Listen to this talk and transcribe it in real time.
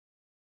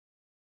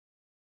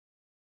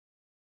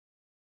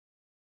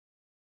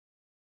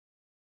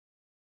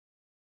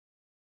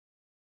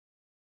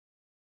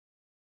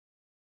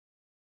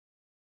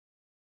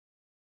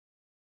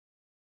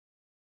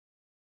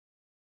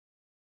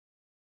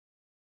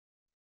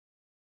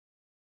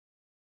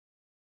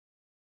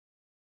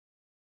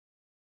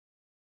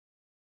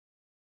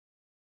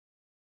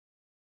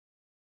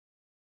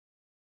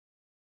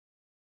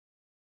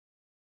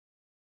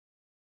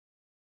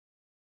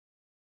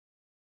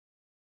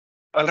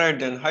All right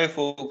then. Hi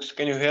folks,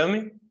 can you hear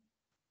me?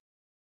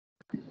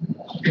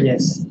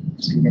 Yes.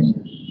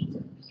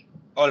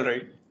 All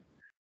right.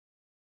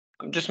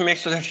 Just make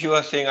sure that you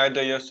are saying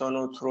either yes or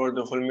no throughout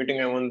the whole meeting.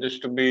 I want this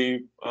to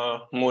be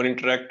more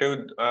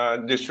interactive.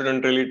 This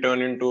shouldn't really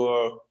turn into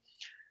a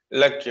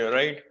lecture,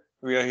 right?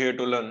 We are here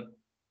to learn.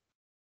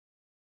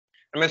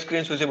 And my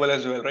screen's visible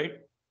as well, right?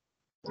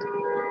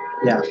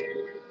 Yeah.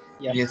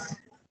 Yes.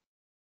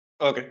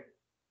 Okay.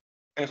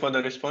 Thanks for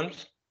the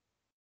response.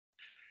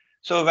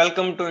 So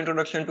welcome to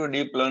Introduction to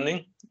Deep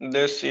Learning.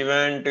 This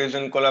event is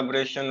in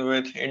collaboration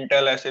with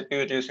Intel SAP,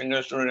 which is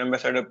Indian Student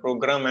Ambassador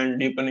Program, and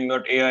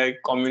Deepening.ai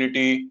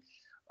community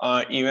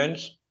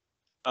events.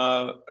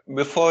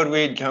 Before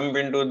we jump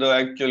into the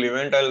actual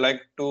event, I'd like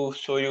to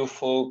show you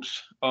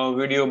folks a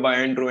video by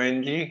Andrew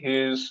Ng. He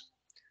is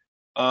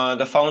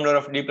the founder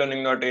of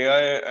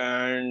deeplearning.ai,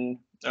 and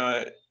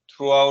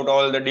throughout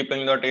all the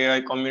deeplearning.ai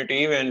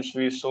community events,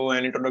 we saw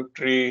an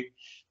introductory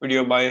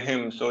video by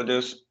him. So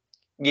just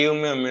give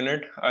me a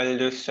minute. I'll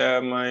just share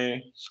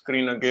my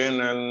screen again,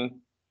 and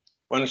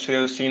once we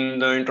have seen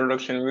the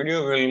introduction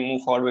video, we'll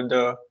move forward with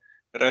the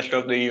rest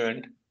of the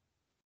event.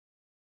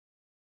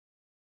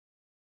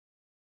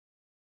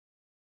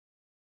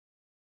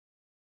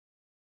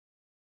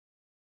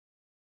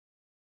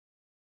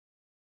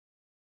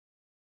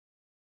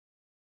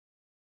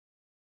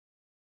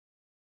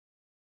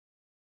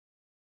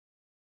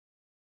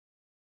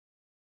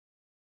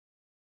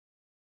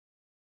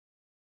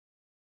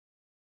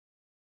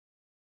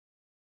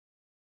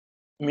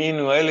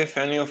 Meanwhile, if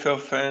any of your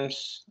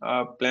friends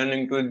are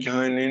planning to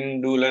join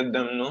in, do let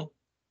them know.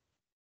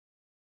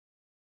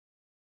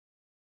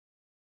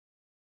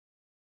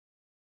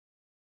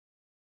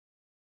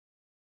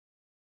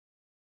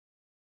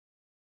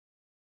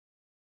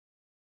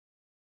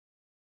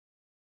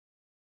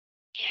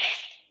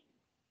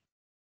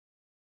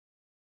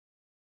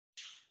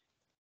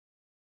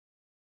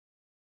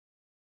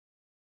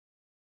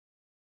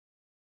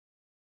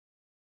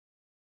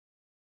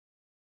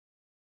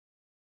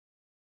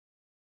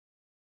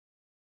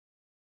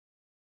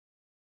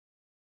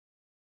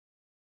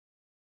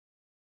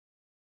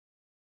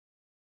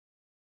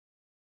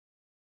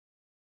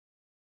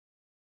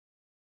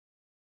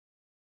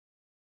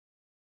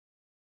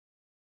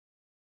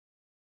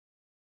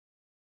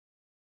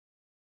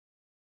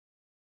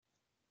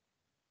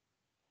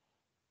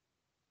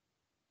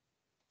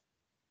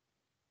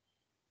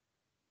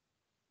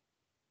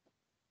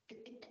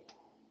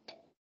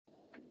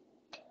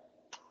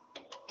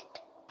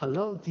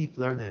 Hello, deep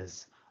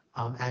learners.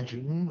 I'm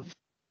Andrew Ng.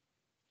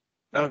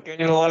 Now, can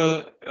you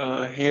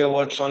all hear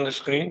what's on the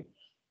screen?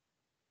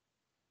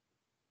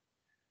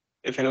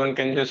 If anyone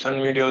can just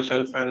unmute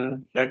yourself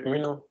and let me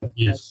know.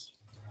 Yes.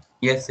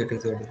 Yes, it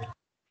is audible.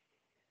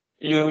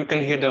 You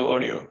can hear the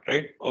audio,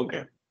 right?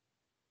 Okay.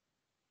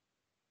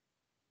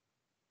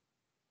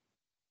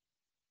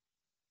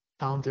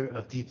 Founder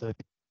of Deep Learning.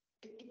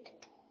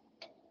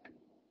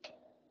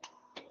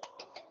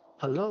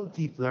 Hello,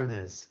 deep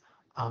learners.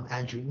 I'm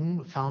Andrew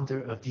Ng,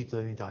 founder of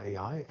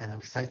deeplearning.ai, and I'm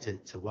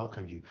excited to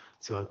welcome you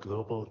to our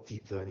global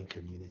deep learning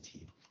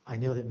community. I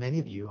know that many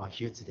of you are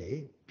here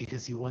today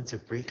because you want to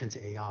break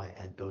into AI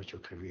and build your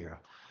career.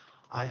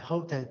 I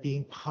hope that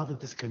being part of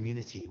this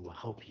community will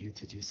help you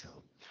to do so.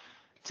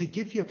 To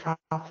give you a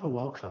proper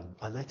welcome,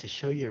 I'd like to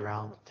show you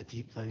around the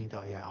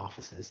deeplearning.ai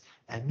offices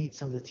and meet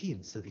some of the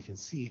teams so that you can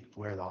see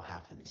where it all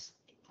happens.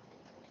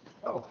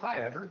 Oh, hi,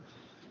 Andrew.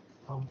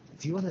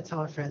 Do you want to tell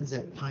our friends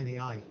at Pine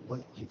AI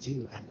what you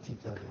do at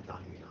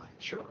deeplearning.ai?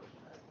 Sure.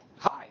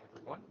 Hi,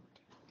 everyone.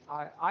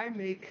 I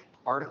make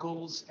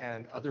articles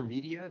and other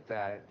media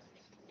that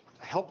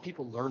help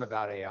people learn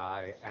about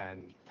AI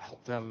and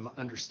help them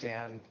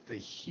understand the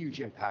huge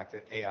impact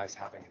that AI is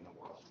having in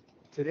the world.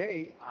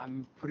 Today,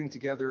 I'm putting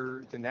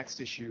together the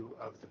next issue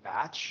of The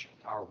Batch,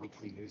 our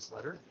weekly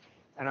newsletter,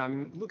 and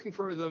I'm looking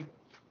for the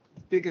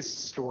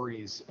biggest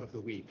stories of the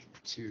week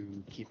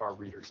to keep our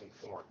readers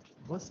informed.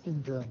 What's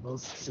been the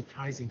most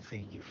surprising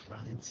thing you've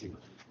run into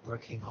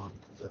working on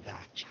the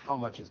batch? How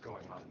much is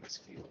going on in this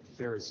field?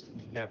 There is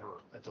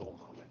never a dull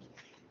moment.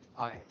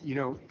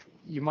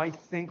 You might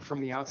think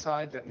from the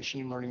outside that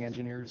machine learning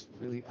engineers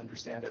really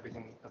understand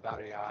everything about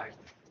AI,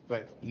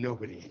 but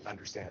nobody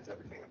understands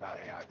everything about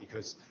AI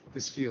because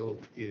this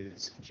field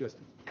is just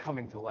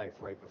coming to life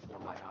right before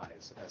my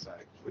eyes as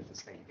I put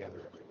this thing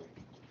together every week.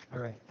 All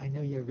right, I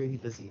know you're really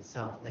busy,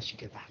 so let's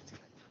get back to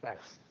it.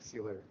 Thanks. See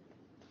you later.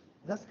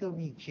 Let's go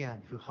meet Jian,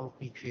 who helped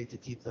me create the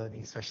deep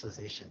learning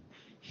specialization.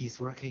 He's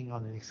working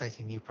on an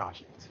exciting new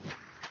project.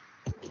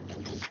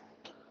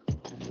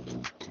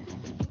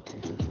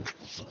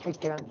 Hey,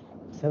 Jian.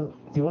 So,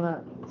 do you want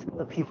to tell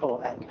the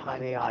people at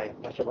Pine AI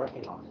what you're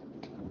working on?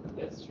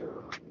 Yes,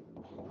 sure.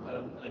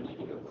 I'm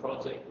leading a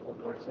project on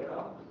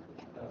Coursera,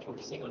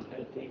 focusing on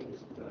helping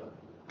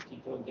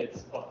people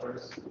get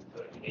offers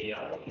in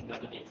AI and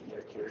navigating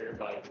their career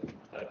by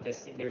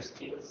testing their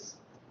skills,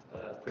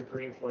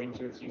 preparing for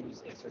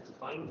interviews and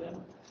certifying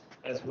them,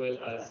 as well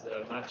as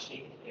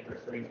matching and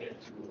referring them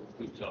to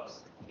good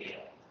jobs in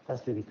AI.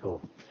 That's really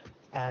cool.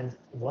 And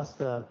what's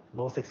the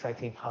most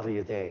exciting part of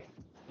your day?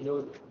 You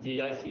know,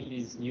 the AI field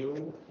is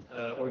new,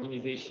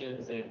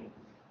 organizations and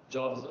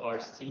jobs are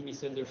still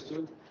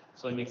misunderstood.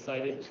 So I'm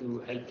excited to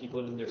help people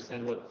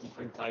understand what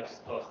different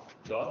types of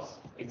jobs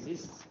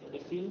exist in the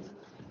field,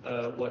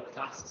 what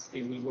tasks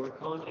they will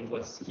work on, and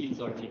what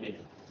skills are needed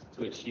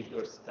to achieve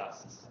those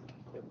tasks.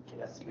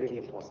 That's really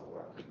important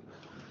work.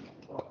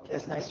 Well,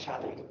 it's nice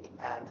chatting.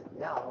 And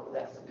now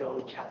let's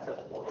go chat to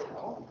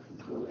Gohil,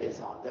 who is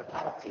on the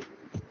product team.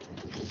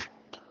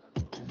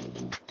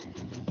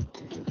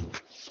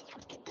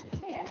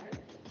 Hey, Andrew.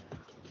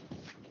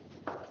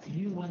 Do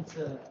you want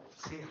to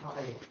say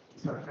hi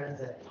to our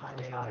friends at Pine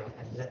AI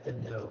and let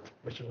them know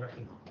what you're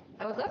working on?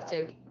 I would love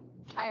to.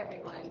 Hi,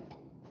 everyone.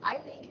 I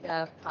lead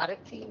the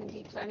product team in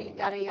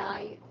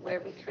deeplearning.ai,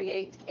 where we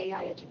create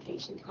AI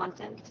education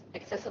content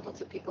accessible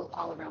to people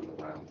all around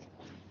the world.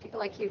 People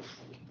like you.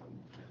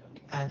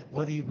 And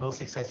what are you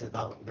most excited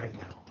about right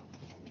now?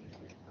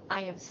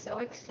 I am so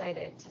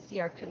excited to see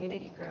our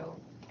community grow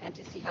and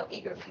to see how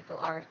eager people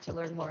are to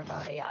learn more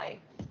about AI.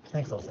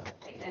 Thanks, Elsa.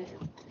 Thanks, Andrew.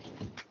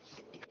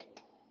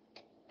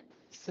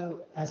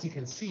 So as you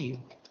can see,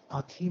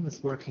 our team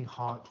is working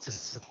hard to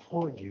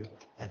support you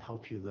and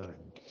help you learn.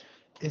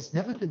 It's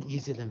never been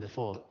easier than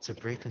before to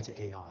break into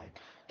AI.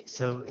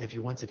 So if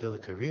you want to build a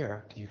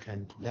career, you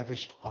can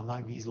leverage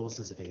online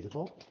resources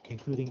available,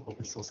 including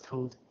open source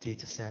code,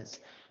 data sets,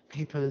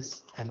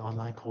 papers, and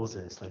online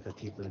courses like a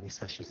deep learning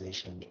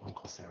specialization on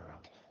Coursera.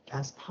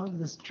 As part of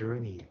this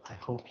journey, I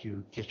hope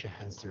you get your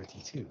hands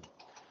dirty too.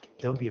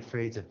 Don't be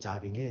afraid of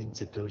diving in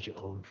to build your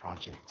own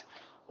project.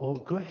 Or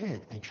go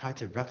ahead and try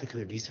to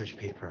replicate a research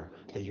paper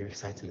that you're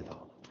excited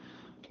about.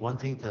 One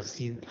thing that I've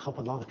seen help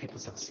a lot of people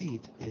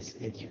succeed is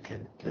if you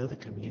can build a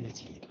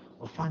community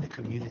or find a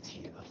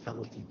community of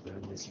fellow deep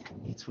learners you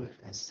can meet with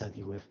and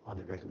study with on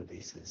a regular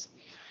basis.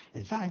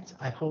 In fact,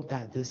 I hope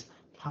that this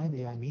Pine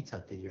AI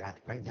meetup that you're at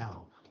right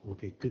now will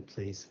be a good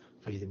place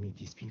for you to meet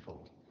these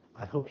people.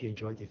 I hope you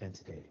enjoyed the event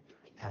today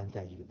and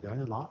that you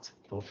learn a lot,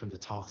 both from the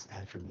talks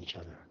and from each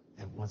other.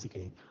 And once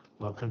again,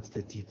 welcome to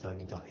the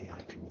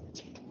deeplearning.ai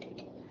community.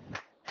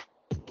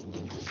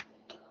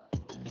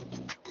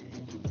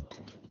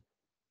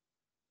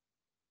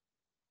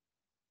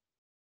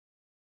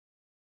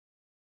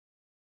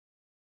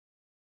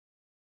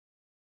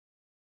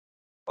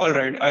 All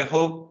right. I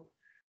hope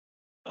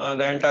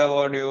the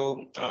entire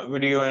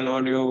video and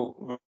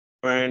audio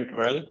went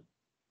well.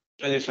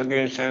 I'll just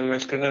again share my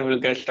screen and we'll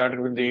get started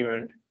with the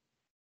event.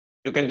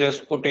 You can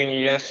just put in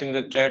yes in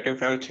the chat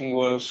if everything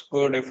was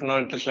good. If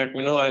not, just let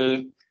me know.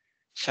 I'll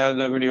share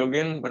the video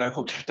again, but I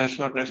hope that's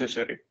not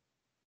necessary.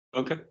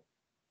 Okay.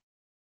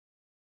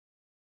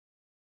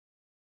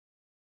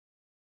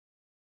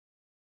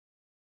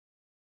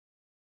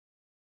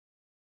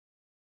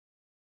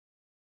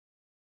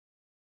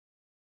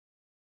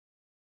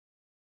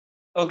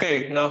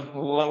 Okay, now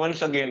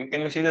once again,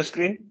 can you see the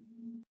screen?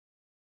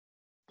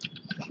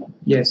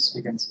 Yes,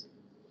 we can see.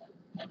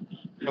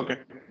 Okay.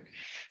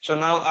 So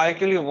now I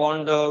actually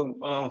want the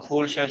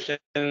whole session,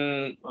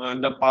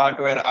 the part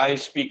where I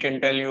speak and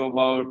tell you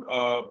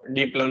about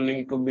deep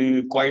learning to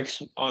be quite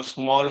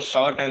small,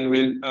 short, and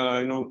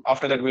we'll,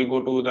 after that we'll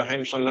go to the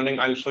hands-on learning.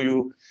 I'll show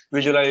you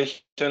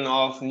visualization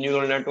of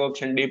neural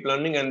networks and deep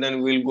learning, and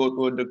then we'll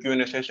go to the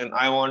Q&A session.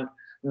 I want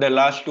the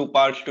last two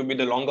parts to be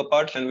the longer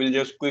parts, and we'll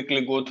just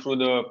quickly go through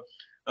the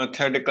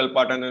theoretical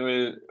part, and then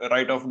we'll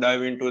right off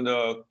dive into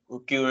the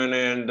Q&A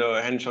and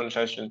the hands-on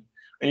session.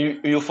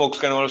 And you folks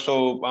can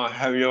also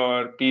have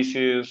your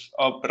pieces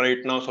up right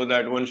now so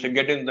that once you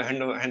get in the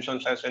hands-on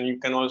session, you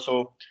can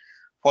also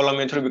follow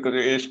me through because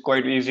it's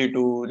quite easy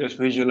to just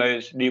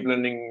visualize deep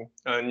learning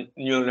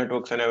neural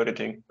networks and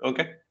everything.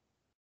 Okay.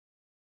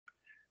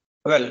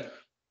 Well,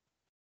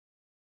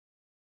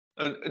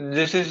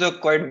 this is a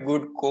quite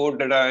good quote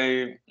that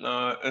I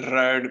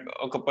read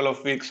a couple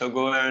of weeks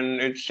ago, and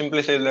it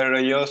simply says that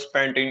a year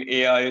spent in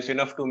AI is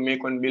enough to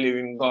make one believe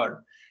in God.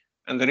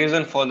 And the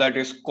reason for that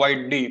is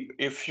quite deep.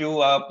 If you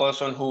are a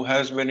person who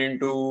has been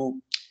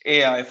into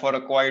AI for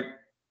a quite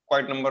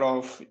number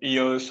of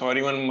years or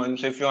even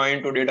months, if you are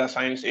into data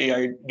science,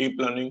 AI, deep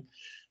learning,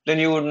 then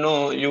you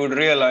would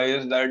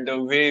realize that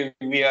the way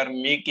we are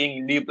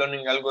making deep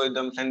learning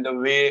algorithms and the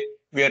way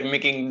we are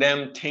making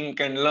them think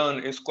and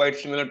learn is quite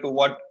similar to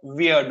what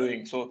we are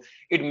doing. So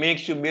it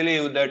makes you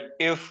believe that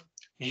if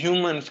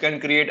humans can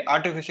create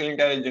artificial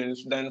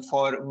intelligence, then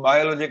for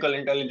biological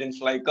intelligence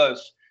like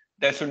us,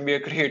 there should be a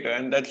creator,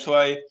 and that's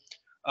why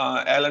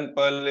Alan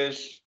Pearl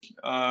is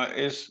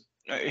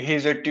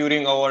he's a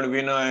Turing Award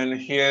winner, and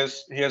he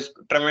has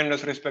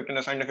tremendous respect in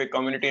the scientific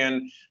community.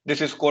 And this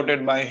is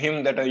quoted by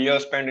him that a year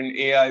spent in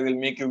AI will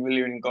make you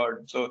believe in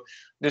God. So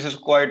this is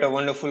quite a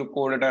wonderful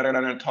quote that I read,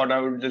 and I thought I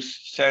would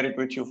just share it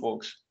with you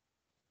folks.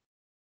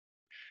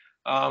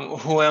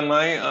 Who am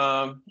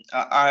I?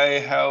 I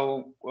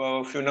have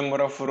a few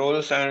number of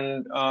roles,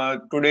 and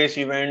today's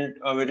event,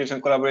 which is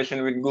in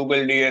collaboration with Google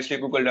DSC,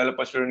 Google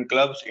Developer Student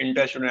Clubs,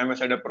 Intel Student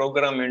Ambassador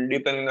Program, and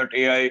Deep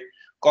Learning.ai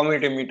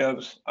community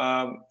meetups.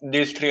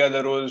 These three are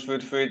the roles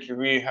with which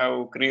we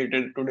have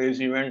created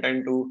today's event,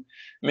 and to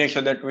make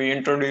sure that we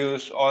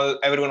introduce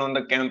everyone on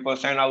the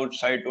campus and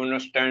outside to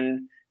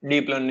understand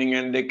deep learning,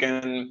 and they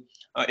can,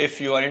 if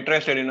you are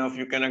interested enough,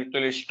 you can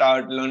actually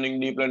start learning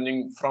deep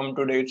learning from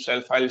today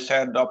itself. I'll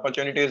share the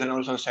opportunities and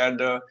also share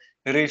the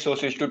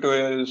resources,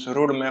 tutorials,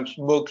 roadmaps,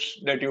 books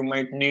that you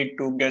might need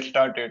to get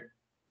started.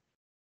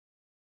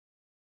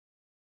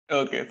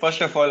 Okay,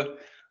 first of all,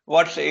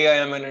 what's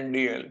AIML and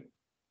DL?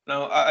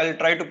 Now, I'll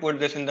try to put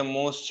this in the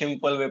most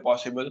simple way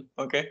possible.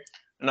 Okay,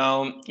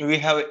 now we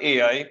have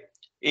AI.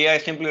 AI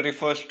simply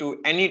refers to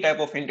any type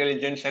of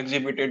intelligence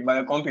exhibited by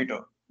a computer.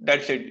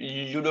 That's it.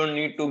 You don't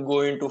need to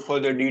go into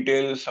further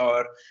details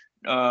or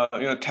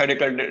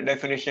theoretical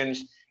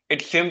definitions.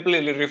 It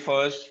simply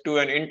refers to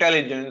an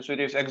intelligence which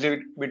is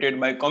exhibited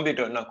by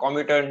computer. Now,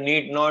 computer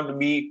need not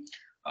be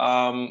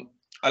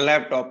a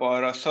laptop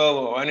or a server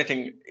or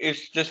anything.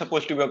 It's just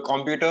supposed to be a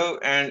computer,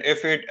 and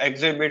if it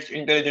exhibits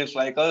intelligence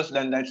like us,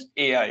 then that's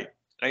AI,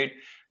 right?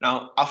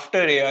 Now, after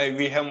AI,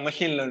 we have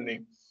machine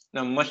learning.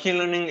 Now, machine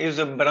learning is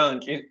a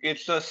branch.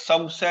 It's a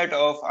subset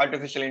of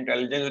artificial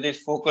intelligence which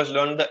is focused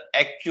on the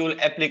actual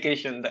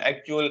application, the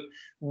actual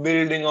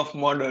building of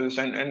models,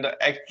 and the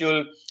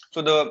actual,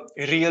 so the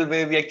real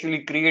way we actually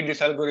create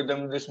this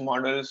algorithm, these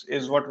models,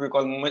 is what we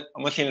call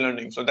machine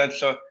learning. So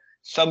that's a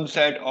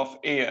subset of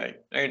AI,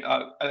 right?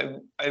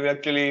 I've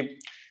actually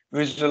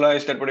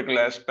visualized that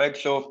particular aspect.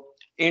 So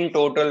in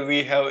total,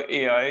 we have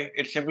AI.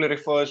 It simply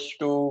refers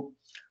to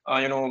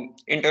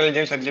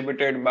intelligence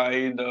exhibited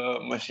by the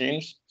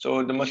machines.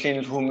 So the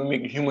machines who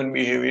mimic human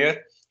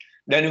behavior.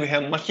 Then we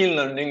have machine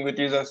learning, which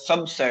is a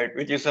subset,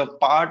 which is a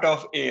part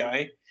of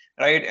AI,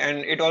 right? And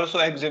it also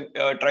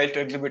tries to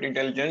exhibit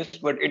intelligence,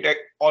 but it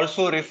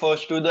also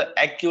refers to the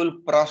actual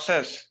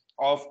process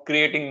of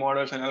creating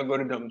models and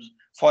algorithms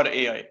for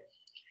AI.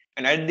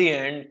 And at the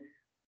end,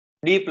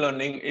 deep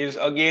learning is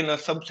again a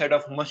subset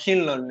of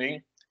machine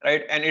learning,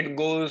 right? And it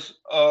goes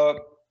a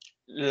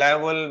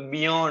level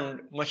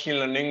beyond machine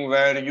learning,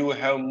 where you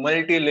have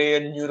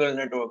multi-layered neural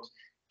networks.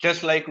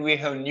 Just like we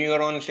have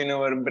neurons in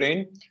our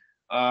brain,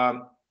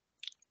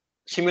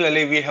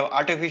 similarly, we have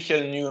artificial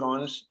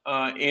neurons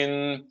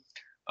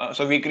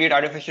so we create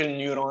artificial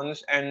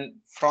neurons, and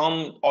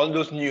from all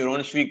those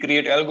neurons, we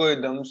create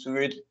algorithms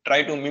which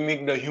try to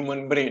mimic the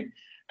human brain.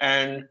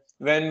 And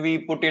when we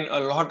put in a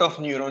lot of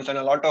neurons and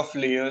a lot of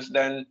layers,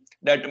 then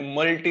that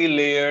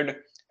multi-layered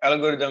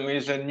algorithm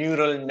is a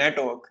neural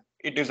network.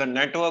 It is a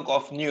network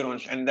of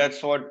neurons, and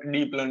that's what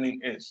deep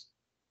learning is.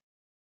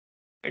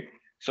 Right?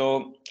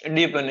 So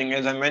deep learning,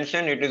 as I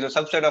mentioned, it is a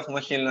subset of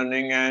machine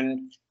learning,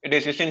 and it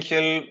is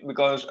essential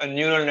because a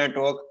neural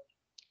network.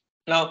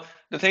 Now,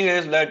 the thing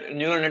is that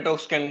neural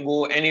networks can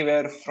go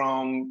anywhere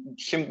from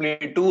simply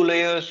 2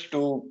 layers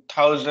to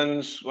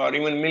thousands or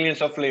even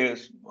millions of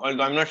layers.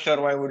 Although I'm not sure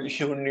why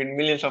you would need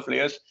millions of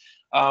layers,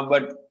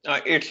 but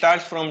it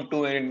starts from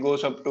 2 and it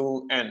goes up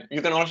to n.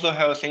 You can also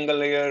have a single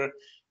layer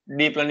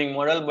deep learning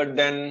model, but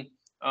then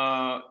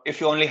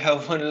if you only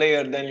have one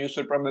layer, then you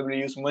should probably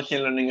use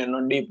machine learning and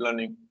not deep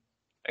learning,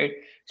 right?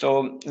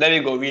 So there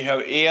you go. We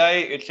have AI.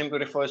 It simply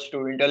refers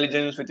to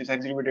intelligence which is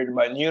executed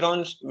by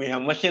neurons. We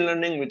have machine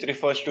learning, which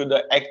refers to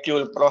the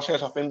actual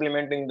process of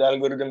implementing the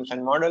algorithms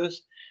and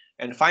models.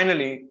 And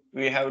finally,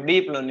 we have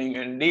deep learning,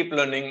 and deep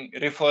learning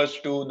refers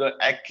to the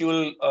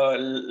actual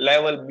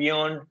level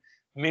beyond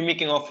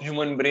mimicking of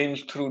human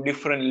brains through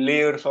different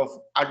layers of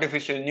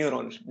artificial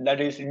neurons.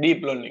 That is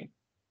deep learning.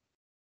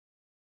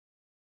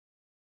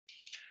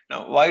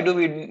 Now, why do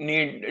we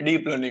need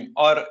deep learning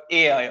or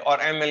AI or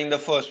ML in the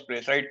first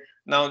place, right?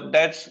 Now,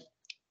 that's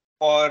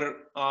for,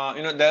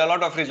 there are a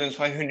lot of reasons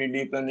why we need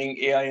deep learning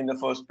AI in the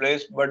first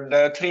place, but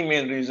there are three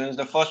main reasons.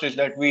 The first is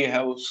that we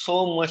have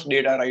so much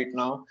data right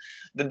now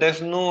that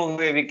there's no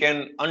way we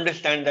can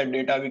understand that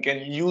data, we can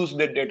use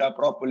the data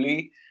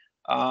properly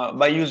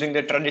by using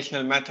the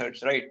traditional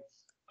methods, right?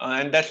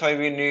 And that's why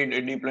we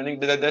need deep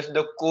learning. That's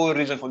the core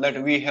reason for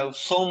that. We have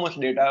so much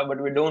data,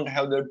 but we don't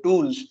have the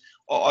tools,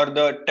 or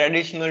the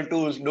traditional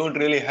tools don't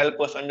really help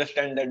us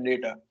understand that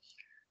data.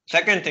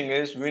 Second thing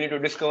is we need to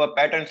discover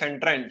patterns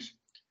and trends.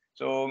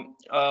 So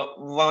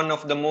one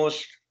of the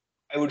most,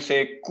 I would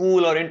say,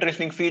 cool or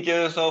interesting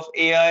features of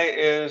AI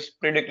is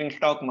predicting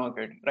stock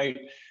market, right?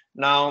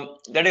 Now,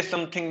 that is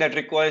something that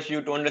requires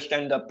you to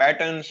understand the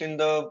patterns in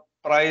the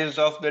price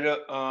of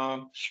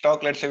the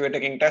stock. Let's say we're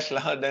taking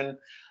Tesla, then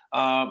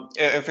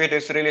if it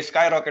is really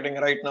skyrocketing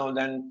right now,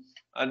 then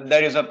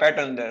there is a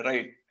pattern there,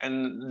 right?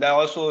 And there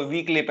are also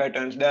weekly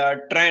patterns. There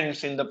are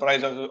trends in the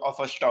price of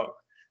a stock.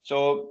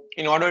 So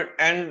in order,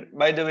 and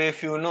by the way,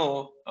 if you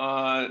know,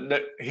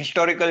 the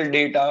historical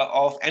data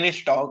of any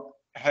stock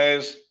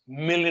has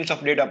millions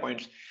of data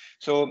points.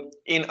 So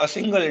in a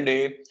single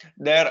day,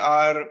 there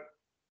are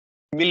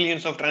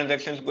millions of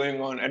transactions going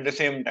on at the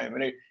same time,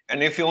 right?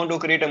 And if you want to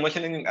create a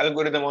machine learning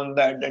algorithm on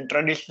that, then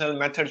traditional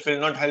methods will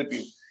not help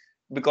you,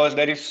 because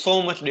there is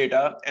so much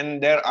data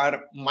and there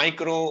are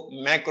micro,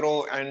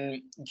 macro,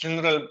 and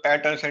general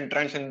patterns and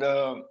trends in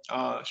the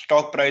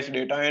stock price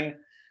data. And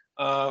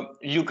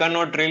you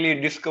cannot really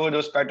discover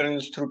those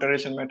patterns through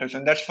traditional methods,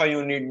 and that's why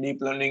you need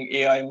deep learning,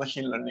 AI,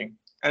 machine learning.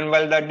 And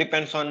while that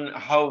depends on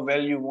how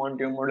well you want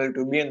your model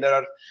to be, and there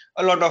are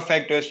a lot of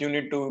factors you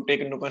need to take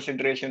into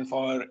consideration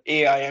for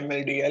AI,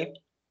 MLDL.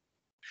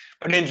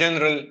 But in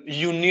general,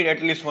 you need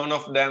at least one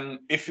of them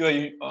if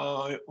you're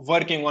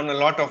working on a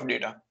lot of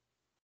data.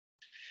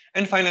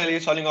 And finally,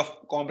 solving of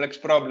complex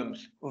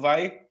problems.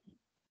 Why?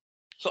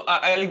 So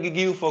I'll give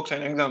you folks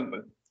an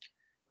example.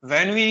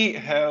 When we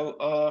have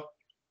a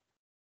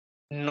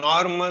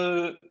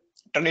normal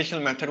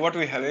traditional method, what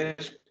we have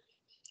is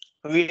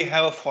we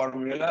have a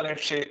formula,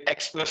 let's say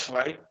x plus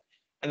y,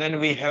 and then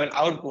we have an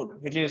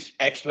output, which is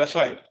x plus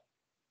y.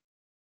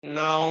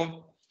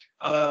 Now,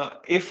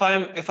 if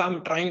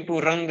I'm trying to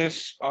run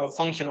this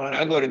function or an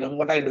algorithm,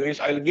 what I'll do is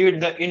I'll give it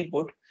the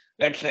input.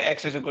 Let's say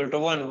x is equal to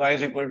 1, y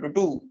is equal to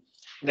 2.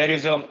 There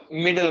is a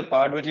middle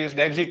part, which is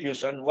the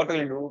execution. What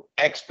we'll do,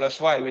 x plus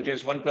y, which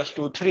is 1 plus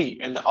 2, 3,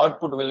 and the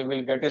output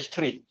will get is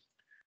 3.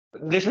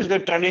 This is the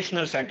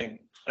traditional setting,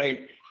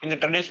 right? In the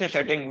traditional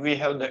setting, we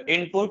have the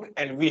input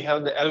and we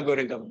have the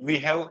algorithm. We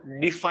have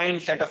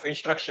defined set of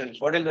instructions.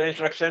 What is the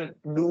instruction?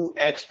 Do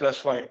x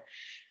plus y.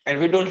 And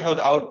we don't have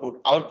the output.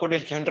 Output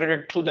is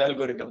generated through the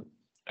algorithm,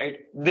 right?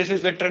 This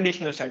is the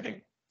traditional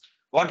setting.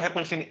 What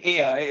happens in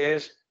AI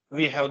is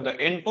we have the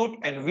input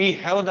and we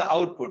have the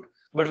output,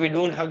 but we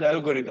don't have the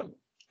algorithm,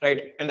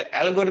 right? And the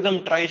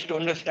algorithm tries to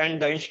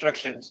understand the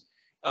instructions.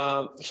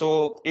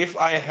 So if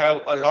I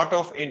have a lot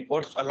of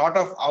inputs, a lot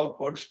of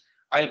outputs,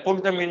 I'll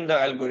put them in the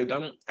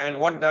algorithm. And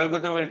what the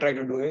algorithm will try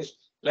to do is,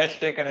 let's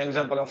take an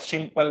example of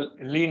simple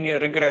linear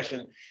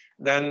regression.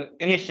 Then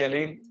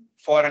initially,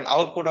 for an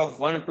output of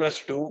 1 plus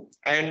 2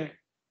 and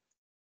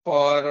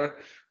for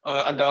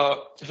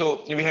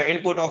so we have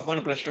input of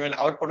 1 plus 2 and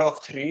output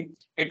of 3,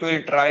 it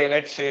will try,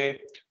 let's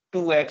say,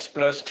 2x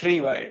plus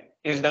 3y.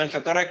 Is the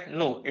answer correct?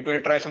 No, it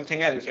will try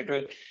something else. It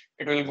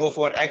will go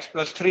for x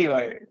plus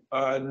 3y.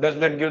 Does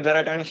that give the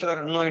right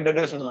answer? No, it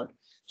does not.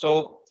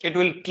 So it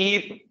will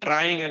keep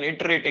trying and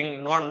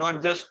iterating,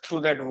 not just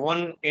through that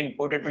one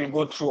input. It will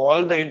go through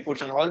all the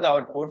inputs and all the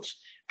outputs,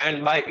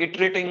 and by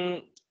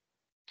iterating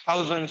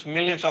thousands,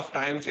 millions of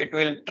times, it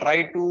will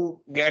try to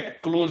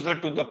get closer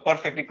to the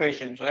perfect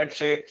equation. So let's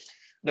say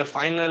the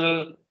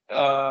final,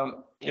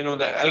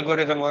 the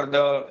algorithm or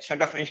the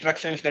set of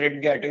instructions that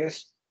it gets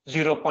is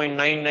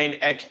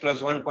 0.99x plus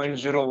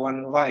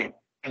 1.01y,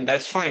 and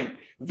that's fine.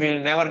 We'll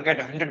never get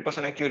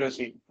 100%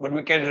 accuracy, but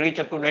we can reach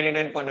up to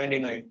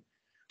 99.99.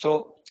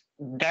 So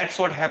that's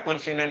what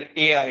happens in an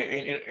AI,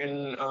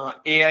 in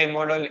AI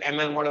model,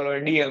 ML model,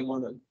 or DL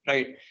model,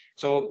 right?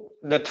 So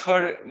the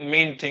third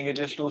main thing is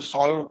just to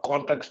solve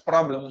complex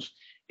problems.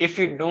 If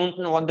we don't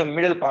know what the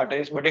middle part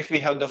is, but if we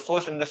have the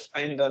first and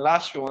the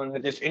last one,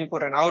 which is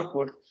input and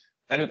output,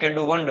 then we can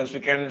do wonders. We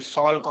can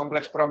solve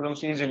complex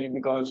problems easily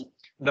because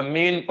the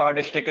main part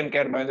is taken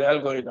care by the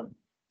algorithm,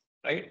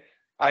 right?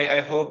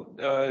 I hope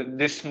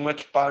this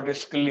much part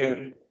is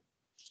clear.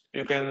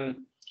 You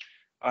can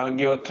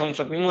give a thumbs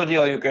up emoji,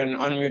 or you can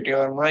unmute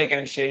your mic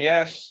and say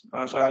yes.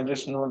 So I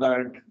just know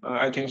that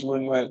I think it's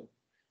going well.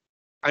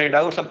 Any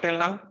doubts up till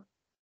now?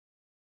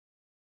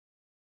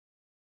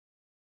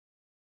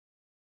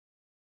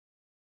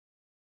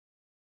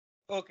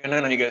 Okay,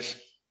 then I guess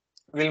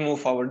we'll move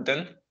forward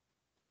then.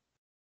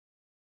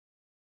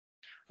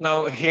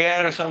 Now, here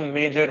are some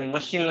major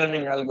machine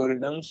learning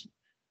algorithms.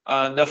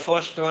 The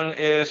first one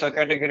is a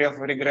category of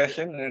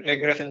regression.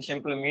 Regression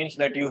simply means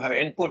that you have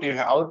input, you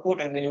have output,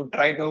 and then you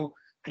try to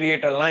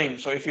create a line.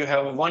 So if you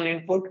have one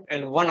input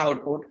and one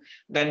output,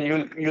 then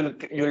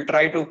you'll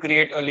try to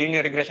create a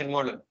linear regression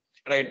model,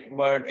 right?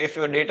 But if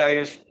your data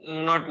is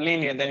not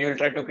linear, then you'll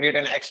try to create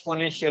an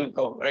exponential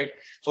curve, right?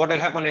 So what will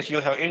happen is you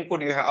have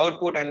input, you have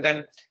output, and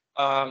then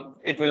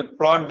it will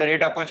plot the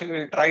data points. It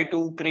will try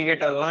to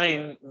create a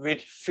line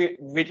which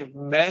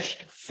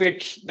best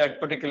fits that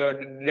particular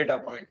data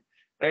point,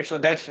 right? So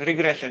that's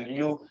regression.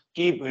 You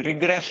keep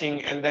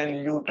regressing and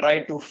then you try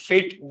to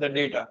fit the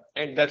data,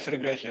 and that's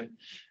regression.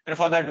 And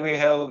for that we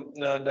have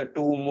the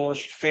two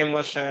most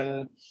famous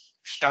and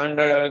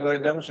standard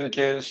algorithms, which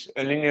is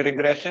a linear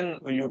regression.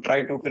 You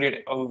try to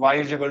create a y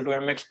is equal to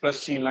mx plus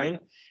c line,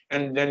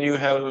 and then you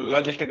have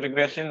logistic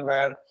regression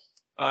where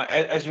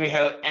as we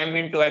have m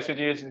into x, which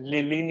is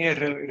linear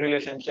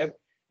relationship.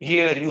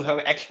 Here you have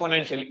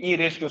exponential, e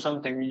raised to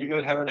something. You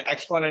will have an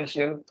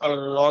exponential or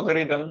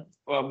logarithm,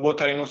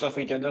 both are inverse of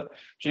each other.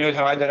 So you will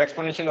have either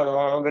exponential or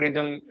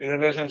logarithm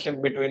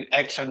relationship between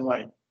x and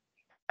y.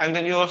 And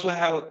then you also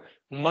have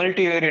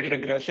multivariate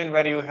regression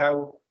where you have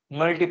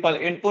multiple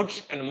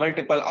inputs and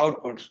multiple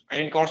outputs. And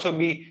it can also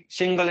be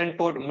single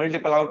input,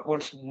 multiple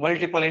outputs,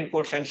 multiple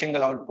inputs and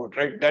single output,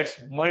 right? That's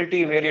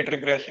multivariate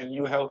regression.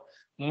 You have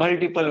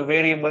multiple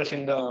variables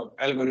in the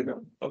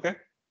algorithm, okay?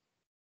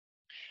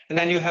 And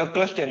then you have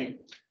clustering.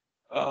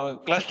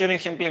 Clustering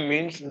simply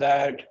means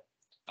that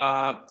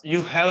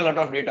you have a lot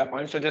of data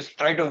points. So just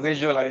try to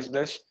visualize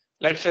this.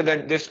 Let's say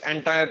that this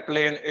entire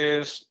plane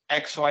is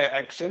XY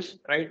axis,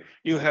 right?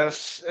 You have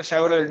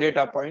several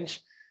data points.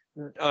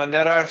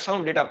 There are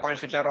some data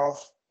points which are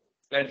of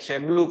let's say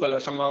blue color,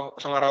 some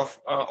are of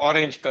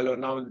orange color.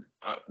 Now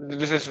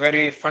this is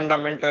very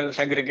fundamental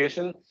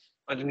segregation.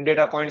 The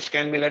data points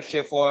can be, let's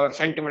say, for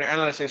sentiment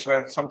analysis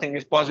where something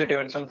is positive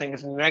and something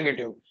is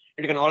negative.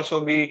 It can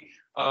also be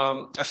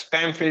a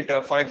spam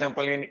filter. For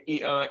example, in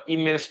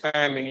email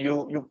spamming,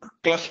 you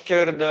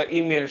cluster the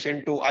emails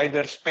into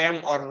either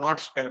spam or not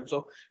spam.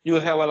 So you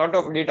have a lot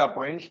of data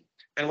points,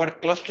 and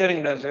what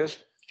clustering does is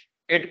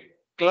it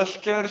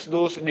clusters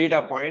those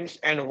data points,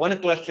 and one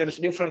cluster is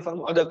different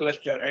from other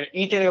cluster, and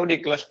each and every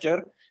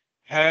cluster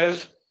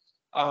has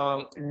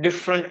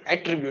different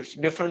attributes,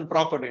 different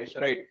properties,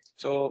 right?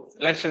 So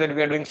let's say that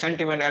we are doing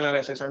sentiment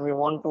analysis and we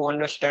want to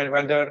understand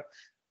whether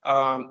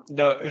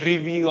the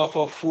review of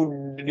a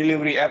food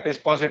delivery app is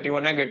positive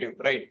or negative,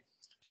 right?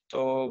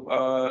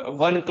 So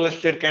one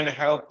cluster can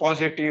have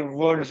positive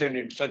words in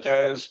it, such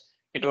as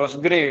it was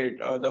great,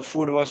 the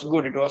food was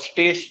good, it was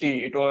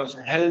tasty, it was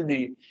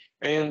healthy.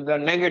 In the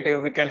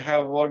negative, we can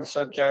have words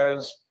such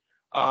as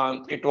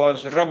it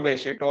was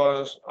rubbish, it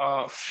was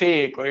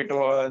fake, or it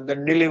was the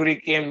delivery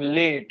came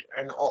late,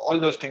 and all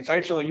those things,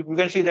 right? So you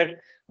can see that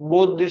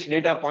both these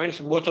data points,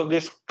 both of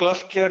these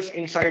clusters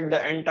inside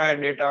the entire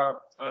data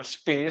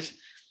space,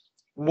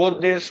 both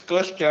these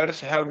clusters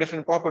have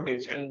different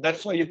properties, and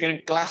that's why you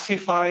can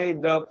classify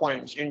the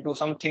points into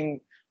something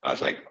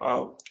as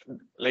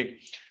like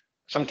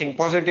something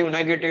positive,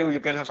 negative. You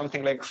can have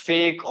something like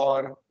fake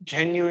or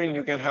genuine.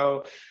 You can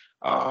have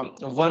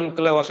one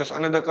color versus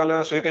another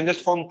color. So you can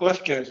just form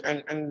clusters,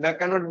 and there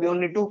cannot be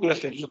only two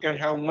clusters. You can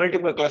have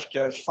multiple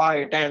clusters,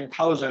 5, 10,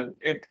 1,000.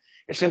 It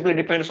simply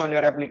depends on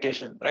your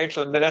application, right?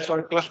 So that's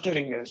what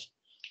clustering is.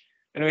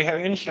 And we have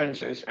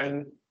instances.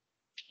 And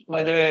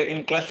by the way,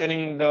 in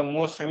clustering, the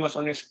most famous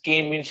one is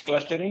K means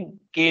clustering.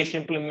 K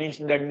simply means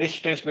the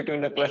distance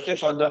between the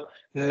clusters or the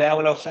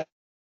level of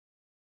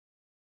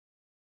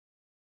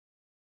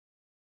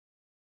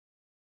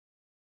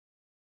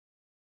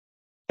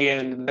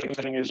and the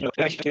clustering is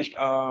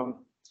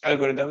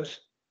algorithms.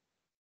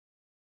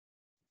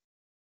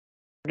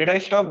 Did I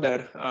stop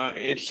there?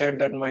 It said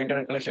that my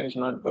internet connection is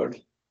not good.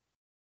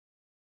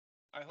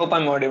 I hope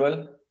I'm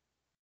audible.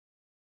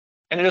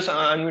 Can you just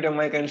unmute your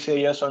mic and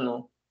say yes or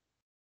no?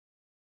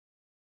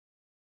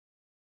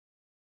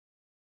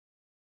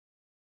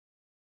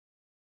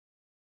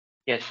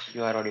 Yes,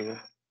 you are audible.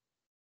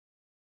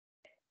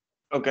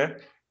 Okay.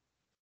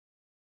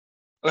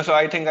 So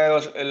I think I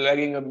was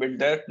lagging a bit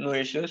there. No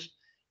issues.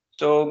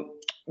 So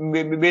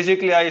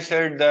basically, I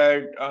said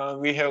that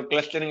we have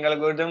clustering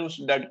algorithms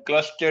that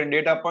cluster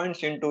data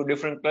points into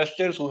different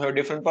clusters who have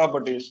different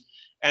properties.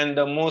 And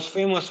the most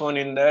famous one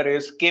in there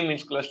is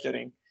K-means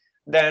clustering.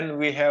 Then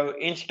we have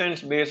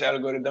instance-based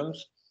algorithms,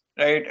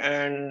 right?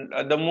 And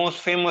the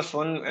most famous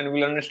one, and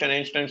we'll understand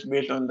instance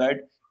based on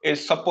that,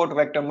 is support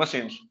vector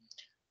machines.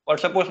 What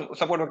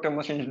support vector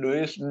machines do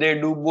is they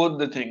do both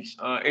the things.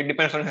 It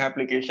depends on the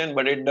application,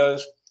 but it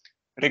does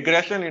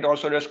regression, it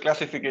also does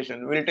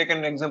classification. We'll take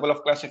an example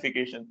of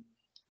classification.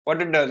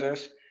 What it does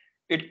is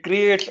it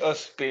creates a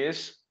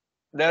space,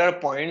 there are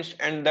points,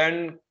 and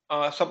then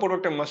support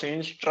vector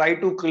machines try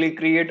to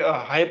create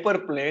a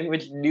hyperplane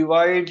which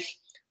divides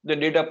the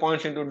data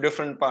points into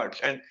different parts.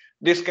 And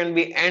this can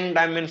be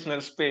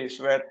n-dimensional space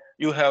where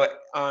you have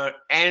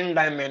n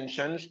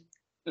dimensions.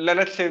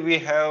 Let's say we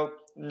have,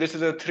 this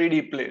is a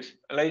 3D place,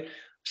 like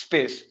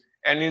space.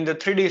 And in the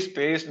 3D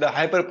space, the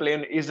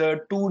hyperplane is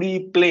a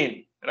 2D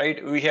plane,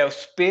 right? We have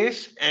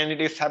space and it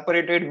is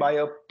separated by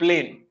a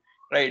plane,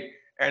 right?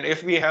 And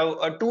if we have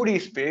a 2D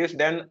space,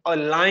 then a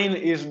line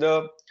is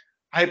the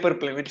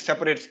hyperplane which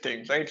separates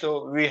things, right?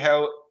 So we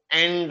have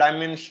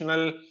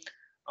n-dimensional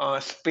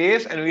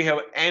space, and we have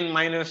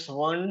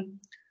n-1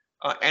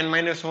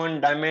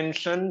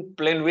 dimension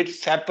plane which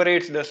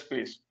separates the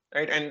space,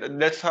 right?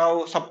 And that's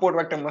how support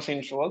vector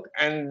machines work,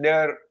 and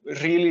they're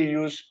really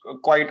used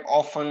quite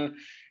often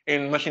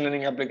in machine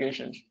learning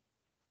applications.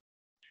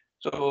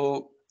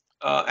 So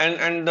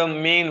and the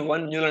main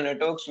one, neural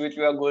networks, which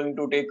we are going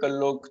to take a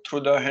look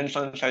through the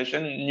hands-on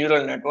session,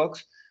 neural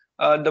networks.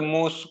 The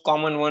most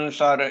common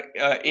ones are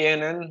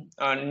ANN.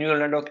 Neural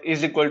network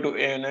is equal to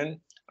ANN.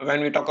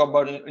 When we talk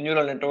about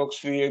neural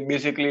networks, we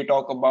basically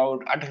talk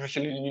about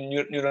artificial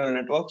neural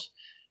networks.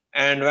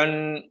 And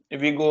when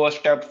we go a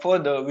step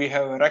further, we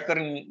have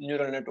recurrent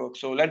neural networks.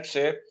 So let's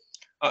say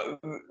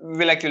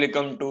we'll actually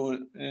come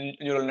to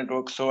neural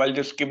networks. So I'll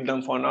just skip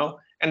them for now.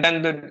 And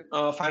then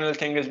the final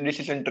thing is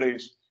decision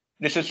trees.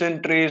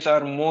 Decision trees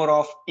are more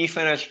of if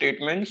and else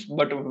statements,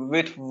 but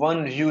with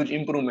one huge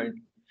improvement.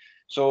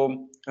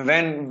 So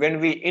when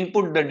we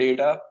input the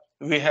data,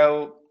 we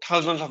have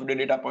thousands of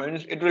data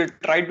points. It will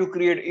try to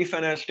create if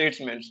and else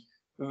statements.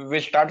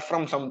 We start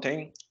from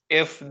something.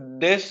 If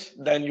this,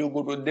 then you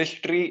go to this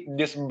tree,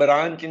 this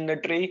branch in the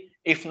tree.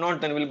 If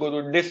not, then we'll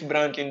go to this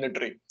branch in the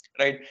tree,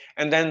 right?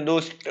 And then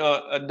those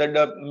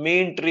the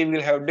main tree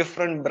will have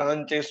different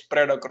branches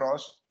spread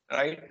across,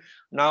 right?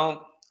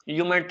 Now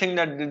you might think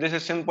that this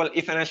is simple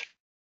if and else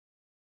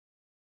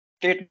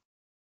statement,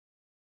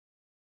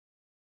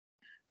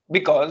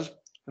 because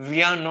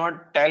we are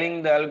not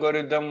telling the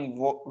algorithm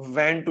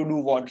when to do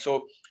what.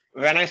 So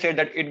when I say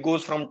that it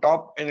goes from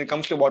top and it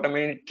comes to bottom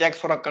and it checks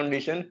for a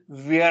condition,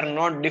 we are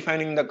not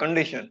defining the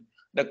condition.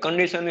 The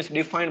condition is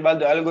defined by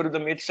the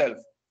algorithm itself,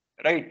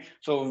 right?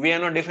 So we are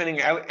not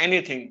defining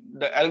anything.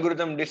 The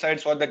algorithm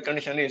decides what that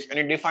condition is, and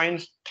it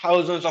defines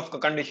thousands of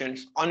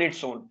conditions on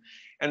its own.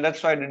 And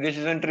that's why the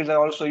decision trees are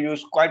also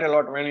used quite a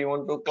lot when you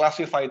want to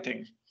classify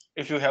things.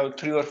 If you have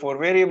 3 or 4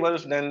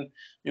 variables, then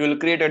you will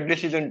create a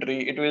decision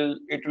tree.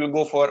 It will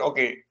go for,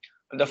 okay,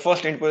 the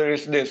first input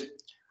is this,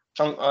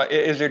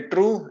 is it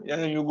true,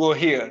 and you go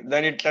here,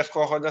 then it tests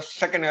for the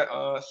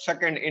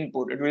second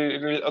input. It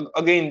will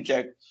again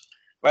check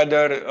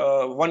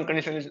whether one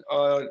condition is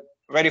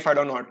verified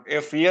or not.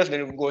 If yes,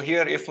 then it will go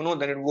here. If no,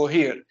 then it will go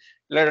here.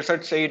 Let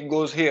us say it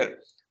goes here,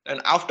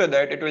 and after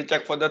that it will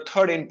check for the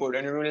third input,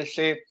 and it will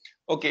say,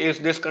 okay, is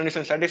this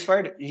condition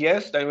satisfied?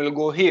 Yes, then we'll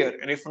go here,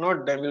 and if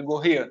not, then we'll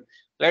go here.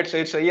 Let's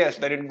say it's a yes,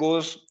 then it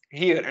goes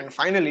here, and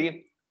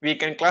finally we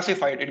can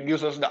classify it. It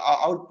gives us the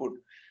output,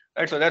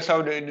 right? So that's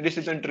how the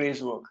decision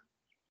trees work.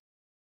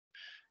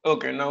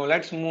 Okay, now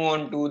let's move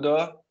on to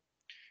the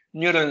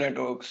neural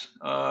networks.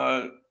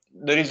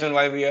 The reason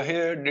why we are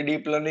here, the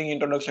deep learning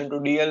introduction to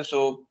DL.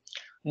 So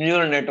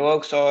neural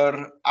networks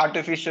or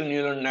artificial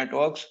neural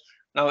networks.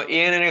 Now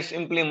ANN is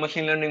simply a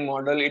machine learning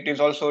model. It is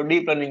also a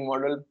deep learning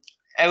model.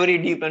 Every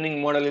deep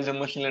learning model is a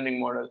machine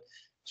learning model.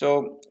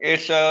 So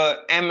it's a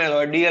ML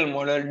or DL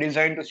model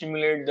designed to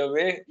simulate the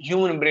way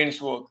human brains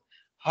work.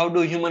 How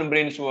do human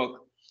brains work?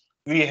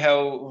 We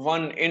have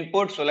one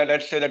input. So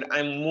let's say that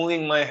I'm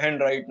moving my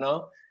hand right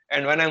now,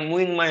 and when I'm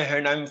moving my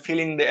hand, I'm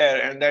feeling the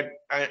air,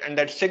 and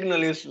that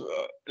signal is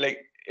like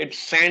it's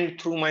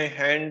sent through my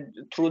hand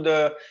through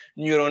the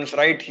neurons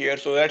right here.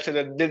 So let's say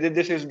that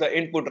this is the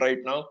input right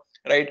now,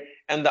 right?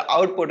 And the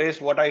output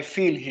is what I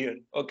feel here,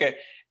 okay?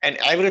 And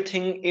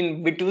everything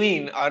in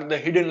between are the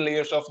hidden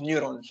layers of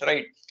neurons,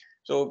 right?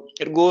 So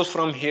it goes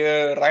from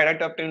here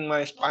right up in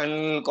my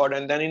spinal cord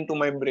and then into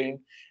my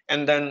brain,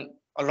 and then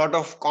a lot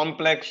of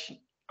complex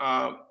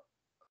uh,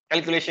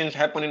 calculations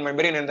happen in my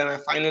brain, and then I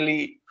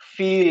finally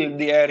feel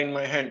the air in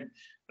my hand,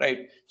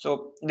 right?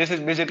 So this is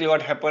basically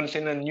what happens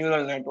in a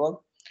neural network.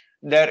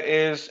 There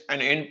is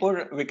an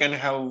input. We can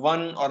have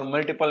one or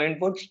multiple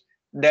inputs.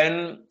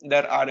 Then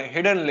there are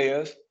hidden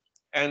layers,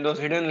 and those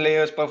hidden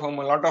layers perform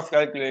a lot of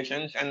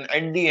calculations, and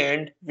at the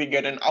end we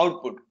get an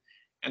output.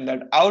 And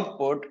that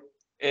output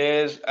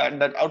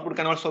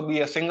can also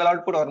be a single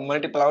output or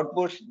multiple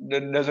outputs.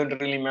 That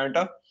doesn't really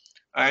matter.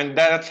 And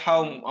that's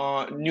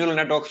how neural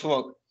networks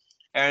work.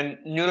 And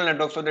neural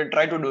networks, what they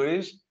try to do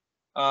is,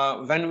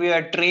 when we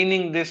are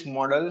training these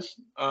models,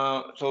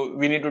 so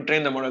we need to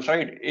train the models,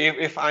 right?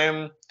 If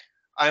I'm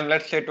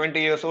let's say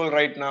 20 years old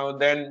right now,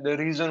 then the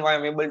reason why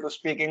I'm able to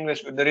speak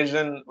English, the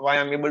reason why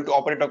I'm able to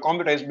operate a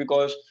computer is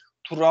because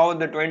throughout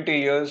the 20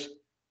 years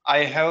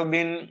I have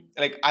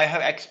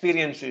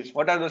experiences.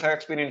 What are those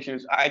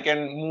experiences? I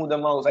can move the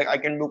mouse, I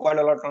can do quite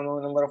a lot from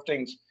a number of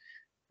things.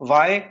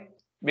 Why?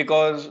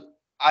 Because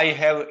I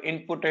have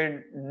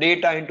inputted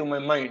data into my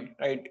mind,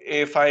 right?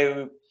 If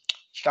I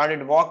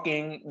started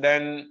walking,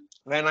 then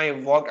when I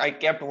walked, I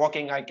kept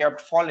walking, I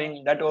kept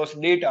falling. That was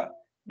data.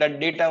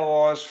 That data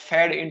was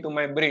fed into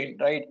my brain,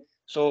 right?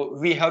 So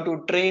we have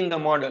to train the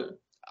model.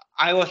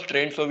 I was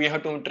trained, so we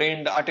have to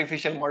train the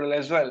artificial model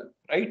as well,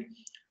 right?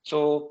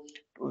 So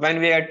when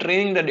we are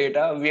training the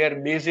data, we are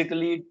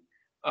basically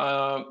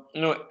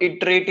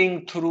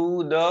iterating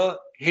through the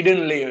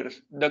hidden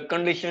layers, the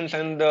conditions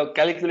and the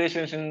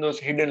calculations in those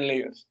hidden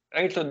layers,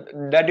 right? So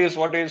that is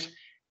what is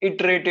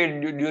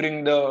iterated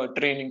during the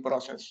training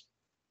process.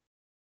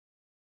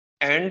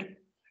 And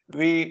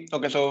here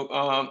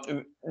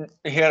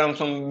are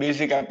some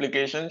basic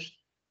applications.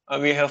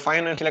 We have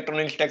finance,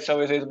 electronics, tech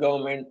services,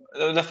 government.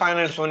 The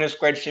finance one is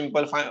quite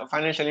simple.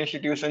 Financial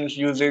institutions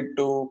use it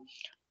to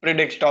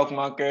predict stock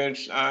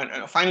markets,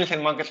 and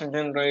financial markets in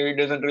general. It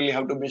doesn't really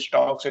have to be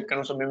stocks. It can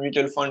also be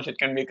mutual funds. It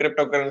can be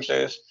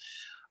cryptocurrencies.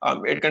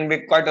 It can be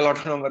quite a lot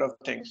of number of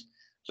things.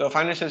 So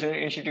financial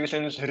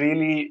institutions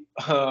really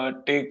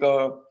take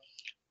a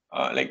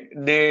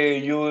they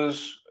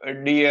use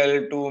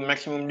DL to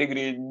maximum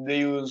degree. They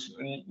use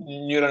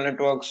neural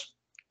networks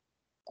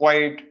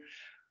quite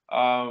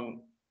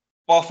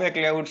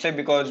perfectly, I would say,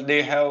 because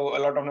they have a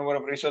lot of number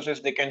of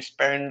resources. They can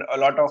spend a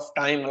lot of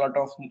time, a lot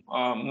of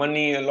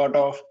money, a lot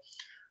of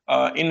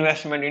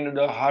investment into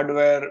the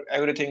hardware,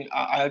 everything.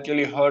 I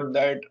actually heard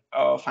that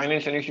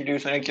financial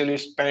institution actually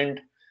spent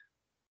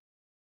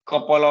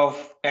couple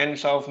of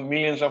tens of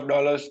millions of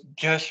dollars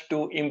just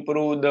to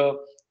improve the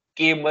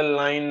cable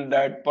line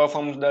that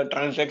performs the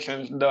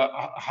transactions, the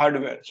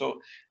hardware. So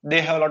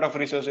they have a lot of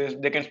resources.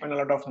 They can spend a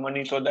lot of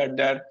money so that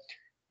their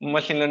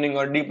machine learning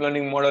or deep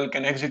learning model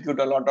can execute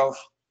a lot of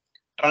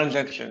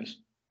transactions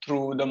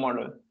through the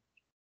model.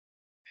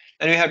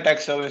 And we have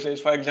text services.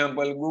 For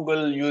example,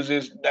 Google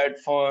uses that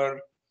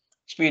for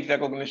speech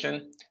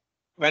recognition.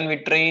 When we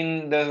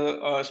train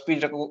the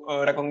speech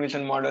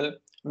recognition model,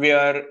 we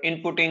are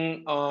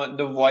inputting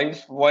the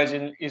voice.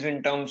 Is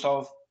in terms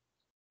of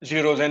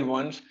zeros and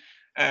ones.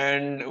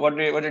 And what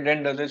it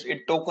then does is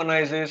it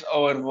tokenizes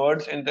our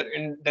words and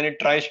then it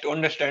tries to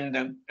understand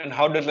them. And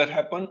how does that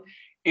happen?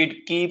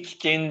 It keeps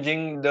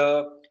changing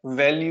the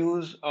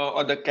values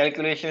or the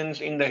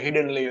calculations in the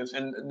hidden layers,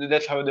 and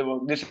that's how they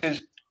work. This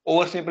is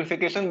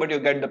oversimplification, but you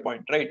get the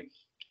point, right?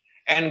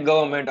 And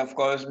government, of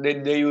course,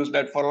 they use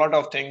that for a lot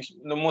of things.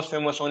 The most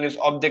famous one is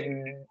object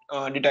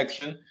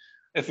detection.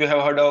 If you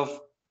have heard of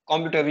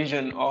computer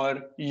vision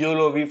or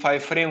YOLO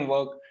v5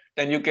 framework,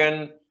 then you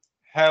can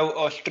have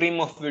a stream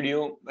of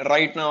video.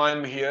 Right now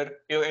I'm here,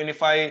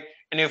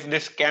 and if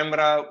this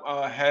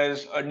camera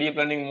has a deep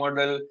learning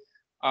model,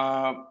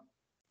 uh,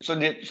 so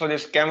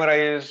this camera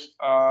is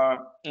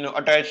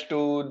attached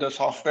to the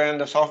software, and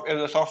if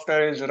the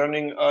software is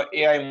running a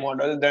AI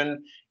model,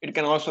 then it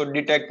can also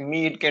detect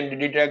me. It can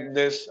detect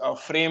this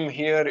frame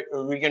here.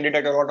 We can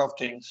detect a lot of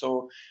things.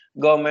 So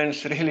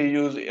governments really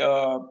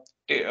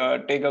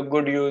take a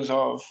good use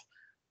of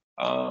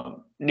uh,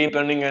 deep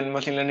learning and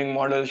machine learning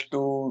models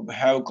to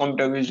have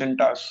computer vision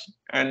tasks.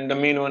 And the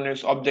main one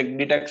is object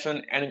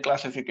detection and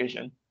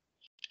classification.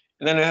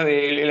 Then we have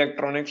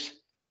electronics.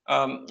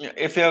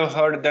 If you have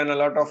heard, then a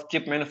lot of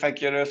chip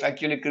manufacturers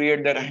actually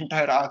create their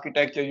entire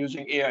architecture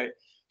using AI.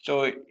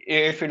 So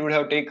if it would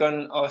have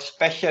taken a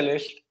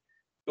specialist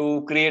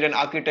to create an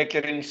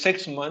architecture in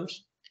 6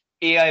 months,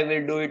 AI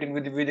will do it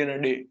within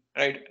a day,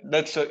 right?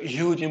 That's a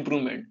huge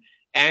improvement.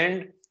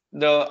 And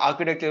the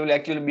architecture will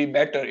actually be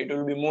better. It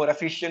will be more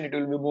efficient. It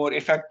will be more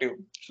effective.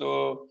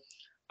 So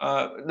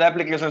the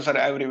applications are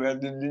everywhere.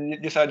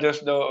 These are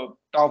just the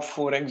top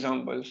 4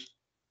 examples.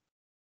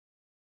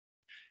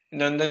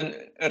 Then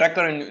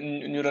recurrent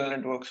neural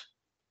networks.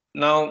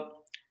 Now,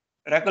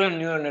 recurrent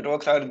neural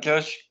networks are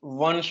just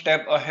one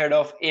step ahead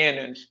of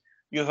ANNs.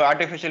 You have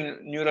artificial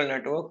neural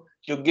network,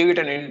 you give it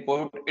an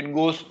input, it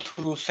goes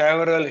through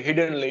several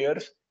hidden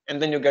layers,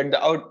 and then you get the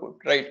output,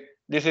 right?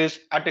 This is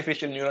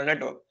artificial neural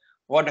network.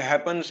 What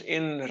happens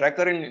in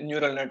recurrent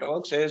neural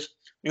networks is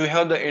you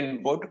have the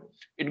input,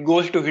 it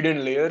goes to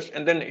hidden layers,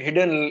 and then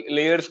hidden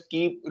layers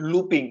keep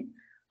looping.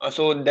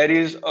 So there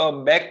is a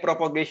back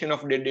propagation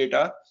of the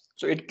data,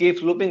 so it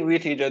keeps looping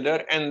with each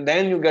other, and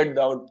then you get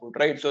the output,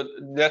 right? So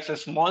that's a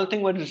small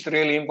thing, but it's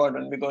really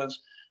important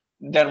because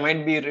there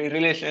might be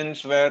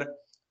relations where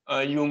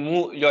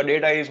your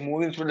data is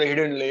moving through the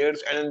hidden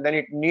layers, and then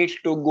it needs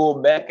to go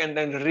back and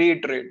then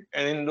reiterate.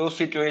 And in those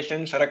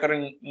situations,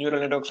 recurrent neural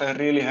networks are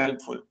really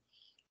helpful.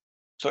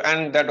 So,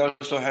 and that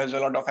also has a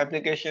lot of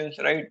applications,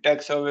 right?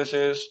 Tech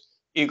services,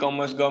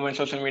 e-commerce, government,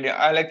 social media.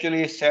 I'll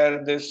actually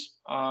share this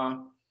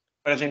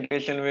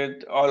presentation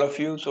with all of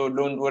you, so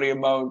don't worry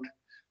about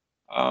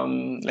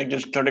like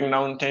just jotting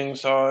down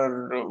things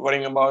or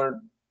worrying about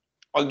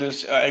all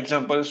these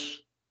examples,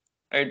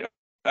 right?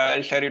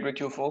 I'll share it with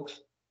you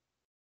folks.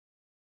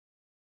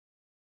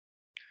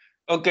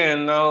 Okay,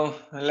 and now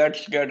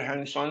let's get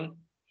hands-on.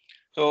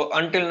 So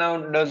until now,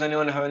 does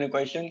anyone have any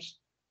questions?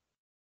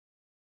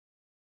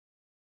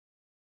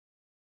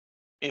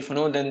 If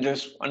no, then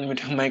just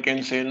unmute your mic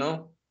and say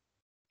no.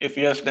 If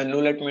yes, then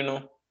do let me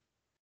know.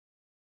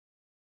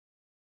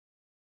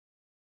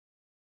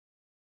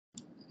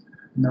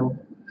 No.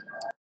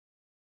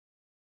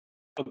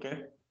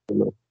 Okay.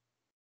 No.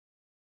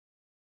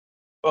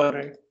 All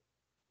right.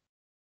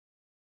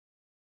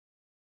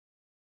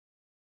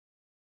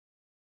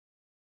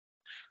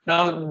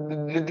 Now,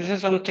 this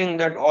is something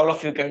that all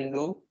of you can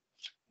do.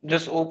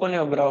 Just open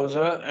your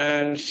browser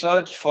and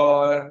search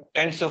for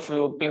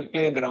TensorFlow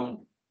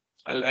Playground.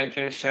 I'll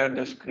actually share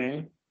the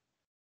screen.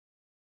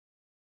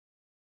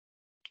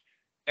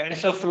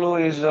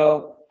 TensorFlow is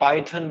a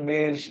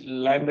Python-based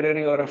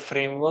library or a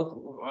framework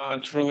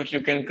through which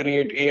you can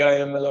create AI,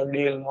 ML, or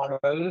DL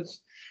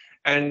models,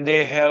 and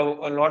they have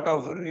a lot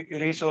of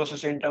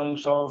resources in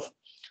terms of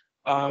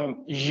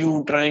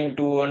you trying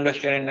to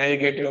understand and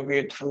navigate your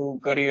way through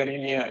career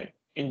in AI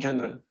in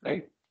general,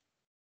 right?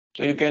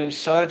 So you can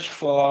search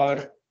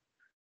for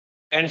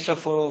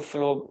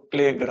TensorFlow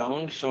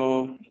Playground.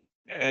 So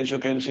as you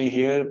can see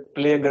here,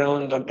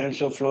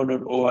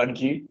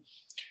 playground.tensorflow.org.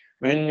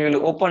 When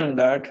you'll open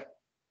that,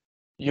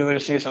 you will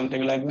see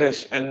something like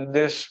this, and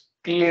this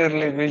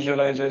clearly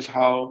visualizes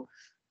how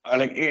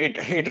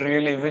it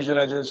really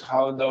visualizes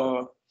how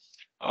the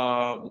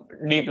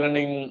deep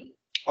learning,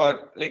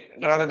 or like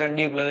rather than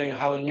deep learning,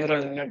 how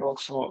neural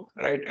networks work,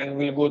 right? And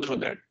we'll go through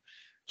that.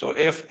 So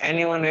if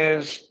anyone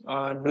is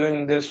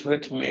doing this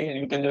with me,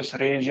 you can just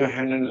raise your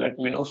hand and let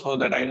me know so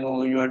that I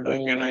know you are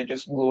doing, and I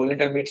just go a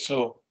little bit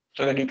slow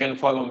so that you can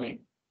follow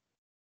me.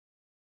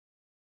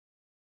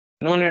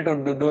 No need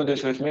to do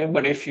this with me,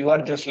 but if you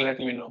are, just let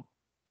me know.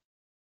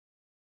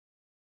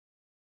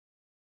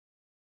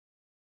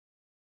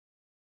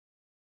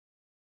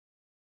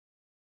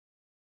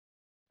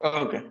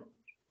 Okay,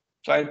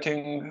 so I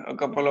think a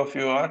couple of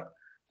you are.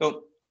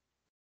 So,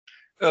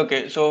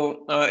 okay,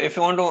 so if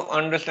you want to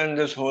understand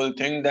this whole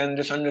thing, then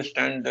just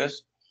understand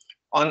this.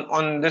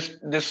 On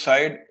this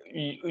side,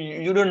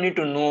 you don't need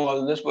to know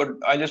all this, but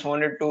I just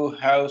wanted to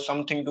have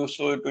something to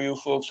show to you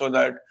folks so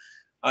that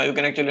you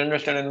can actually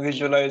understand and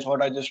visualize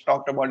what I just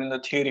talked about in the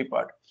theory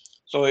part.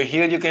 So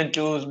here you can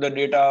choose the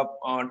data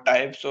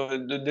type. So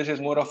this is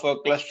more of a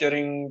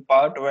clustering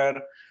part where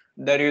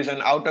there is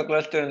an outer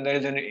cluster and there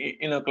is an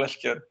inner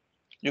cluster.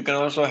 You can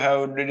also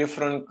have the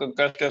different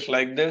clusters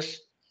like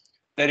this.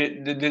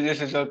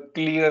 This is a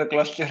clear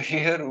cluster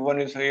here. One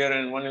is here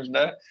and one is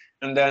there.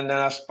 And then there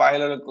are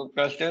spiral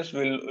clusters.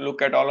 We'll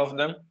look at all of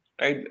them.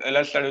 Right.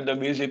 Let's start with the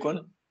basic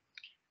one.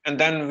 And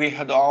then we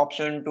have the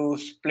option to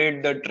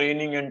split the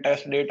training and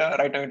test data.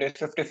 Right now it is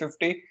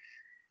 50-50.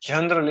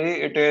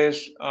 Generally, it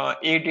is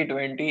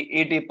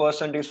 80-20.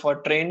 80% is for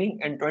training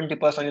and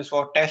 20% is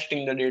for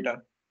testing the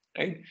data.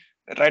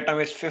 Right now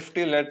it's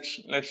 50. Let's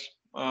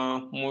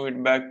move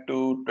it back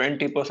to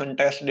 20%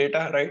 test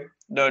data. Right,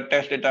 the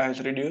test data has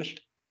reduced.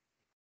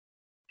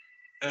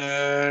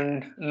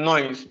 And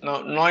noise.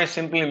 Now, noise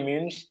simply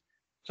means,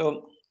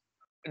 so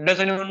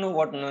does anyone know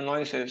what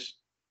noise is?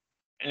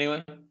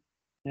 Anyone?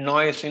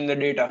 Noise in the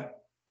data.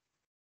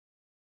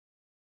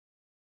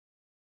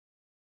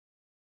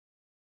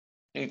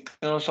 You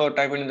can also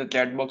type it in the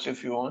chat box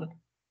if you want.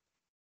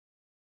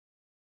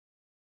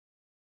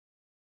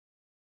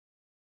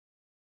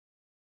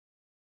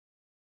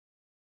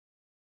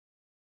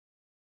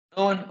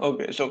 No one?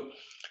 Okay, so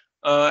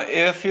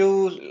if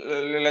you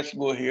let's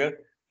go here.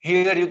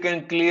 Here you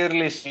can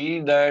clearly see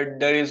that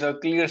there is a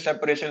clear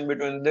separation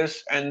between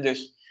this and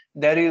this.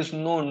 There is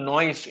no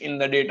noise in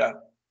the data.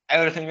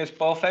 Everything is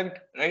perfect,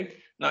 right?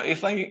 Now,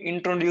 if I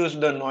introduce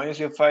the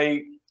noise, if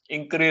I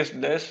increase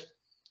this,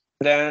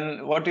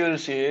 then what you will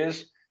see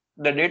is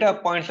the data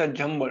points are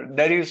jumbled.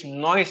 There is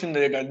noise in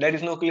the data. There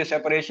is no clear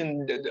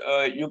separation.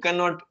 You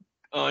cannot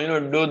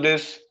do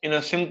this in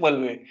a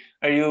simple way.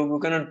 You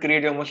cannot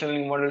create your machine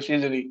learning models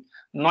easily.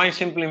 Noise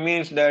simply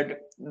means that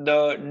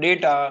the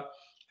data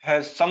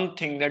has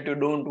something that you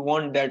don't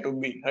want there to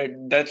be, right?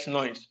 That's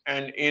noise.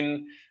 And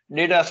in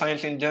data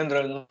science in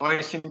general,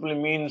 noise simply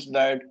means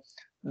that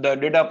the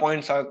data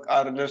points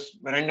are just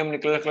randomly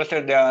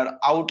clustered. There are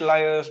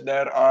outliers,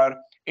 there are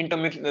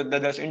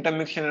there's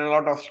intermixing and a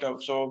lot of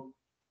stuff. So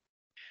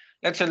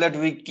let's say that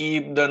we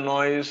keep the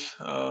noise.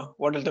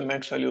 What is the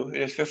max value?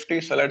 It is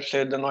 50. So let's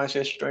say the noise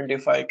is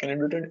 25. Can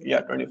you do it?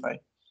 Yeah, 25.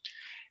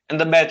 And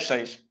the batch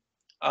size.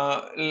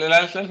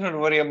 Let's not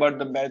worry about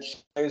the batch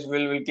size.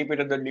 We'll keep it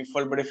at the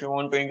default. But if you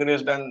want to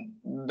increase, then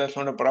that's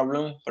not a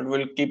problem. But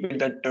we'll keep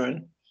it at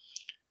 10.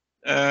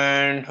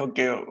 And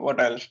okay,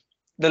 what else?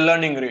 The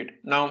learning rate.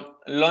 Now,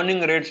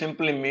 learning rate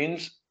simply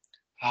means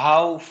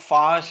how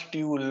fast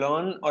you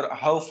learn or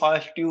how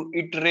fast you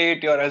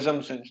iterate your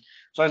assumptions.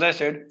 So as I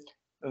said,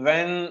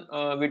 when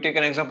we take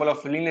an example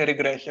of linear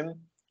regression,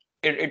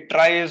 it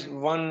tries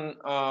one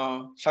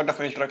set of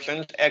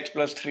instructions, x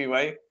plus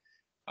 3y.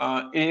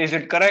 Is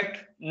it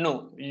correct?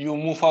 No, you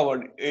move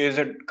forward. Is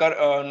it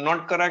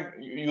not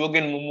correct? You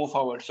again move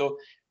forward. So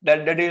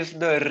that is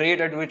the rate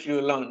at which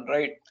you learn,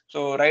 right?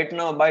 So right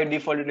now by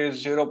default it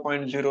is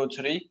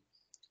 0.03.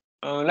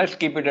 Let's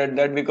keep it at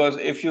that, because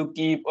if you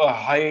keep a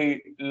high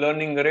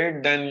learning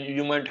rate, then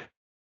you might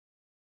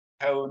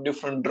have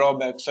different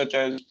drawbacks, such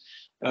as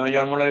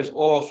your model is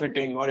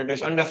overfitting or it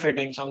is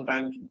underfitting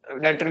sometimes.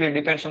 That really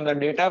depends on the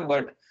data,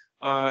 but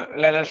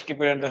let's keep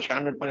it at the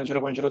standard point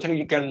 0.03.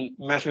 You can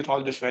mess with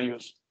all these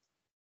values.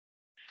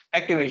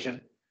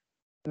 Activation.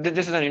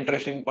 This is an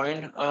interesting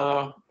point.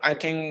 I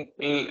think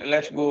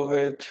let's go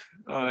with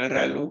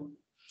ReLU.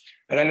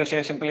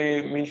 ReLU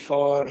simply means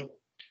for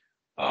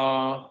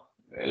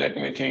let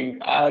me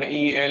think,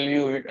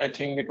 ReLU. I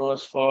think it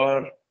was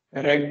for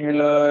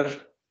regular.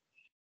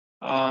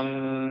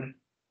 Let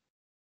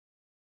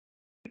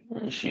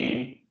me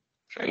see.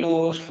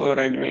 ReLU was for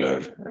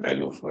regular.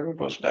 ReLU for what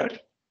was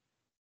that?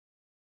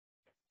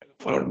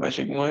 Followed by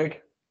sigmoid.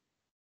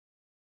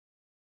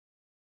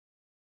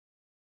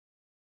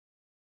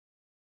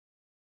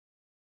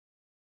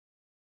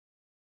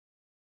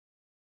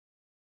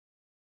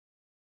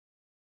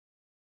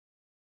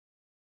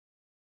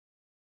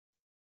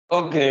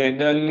 Okay,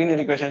 the linear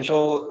regression.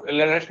 So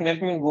let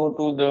me go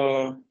to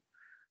the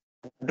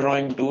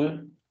drawing tool.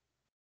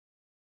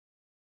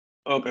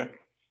 Okay.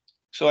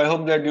 So I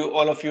hope that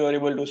all of you are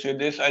able to see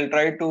this. I'll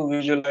try to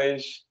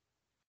visualize.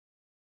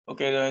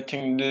 Okay, I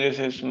think this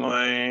is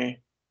my.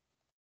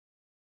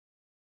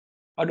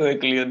 How do I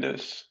clear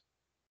this?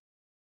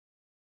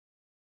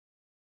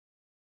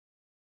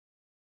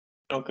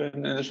 Okay,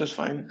 this is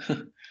fine.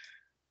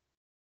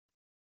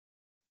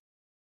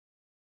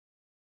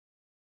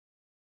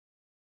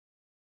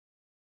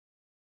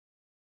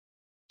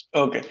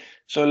 Okay,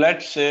 so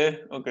let's say,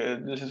 okay,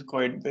 this is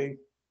quite big.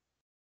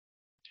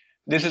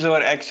 This is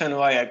our x and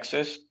y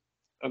axis.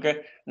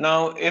 Okay,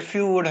 now if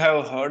you would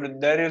have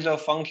heard, there is a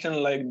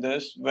function like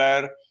this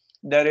where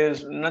there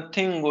is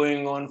nothing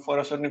going on for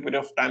a certain period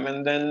of time,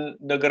 and then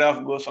the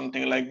graph goes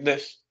something like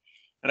this,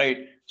 right?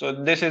 So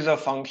this is a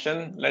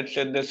function. Let's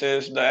say this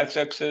is the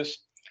x-axis.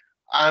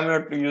 I'm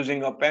not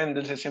using a pen.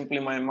 This is simply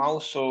my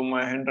mouse. So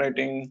my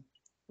handwriting,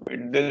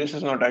 this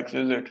is not x,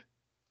 is it?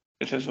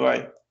 This is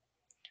y.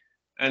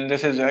 And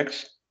this is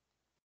x,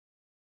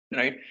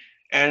 right?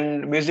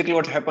 And basically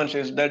what happens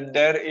is that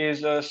there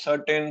is a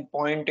certain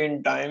point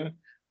in time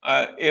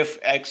if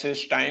X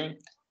is time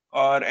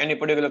or any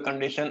particular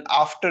condition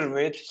after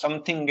which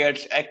something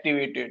gets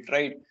activated,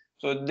 right?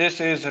 So this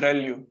is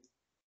ReLU.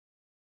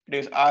 It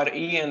is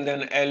RE and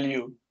then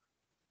LU.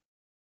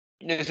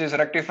 This is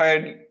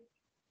rectified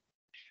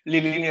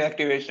linear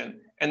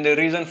activation. And the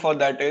reason for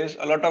that is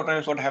a lot of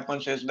times what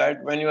happens is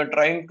that when you are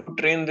trying to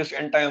train this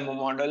entire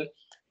model,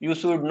 you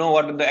should know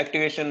what the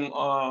activation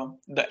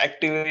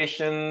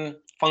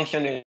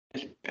function is.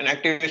 And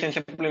activation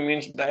simply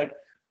means that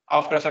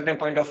after a certain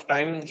point of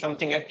time,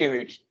 something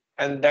activates.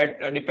 And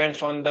that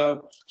depends on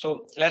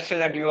so let's say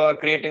that you are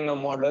creating a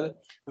model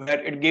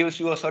where it gives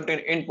you a certain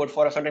input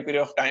for a certain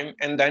period of time.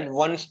 And then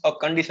once a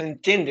condition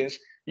changes,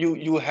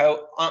 you have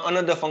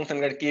another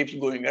function that keeps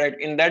going, right?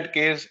 In that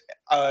case,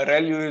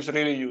 ReLU is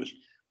really used.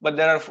 But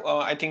there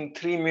are, I think,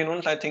 three main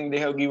ones. I think they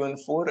have given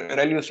four: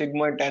 ReLU,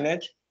 sigmoid,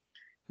 10H.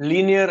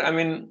 Linear, I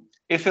mean,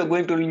 if you're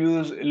going to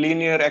use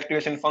linear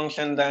activation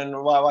function, then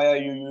why are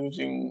you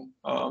using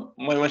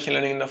machine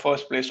learning in the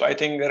first place? So I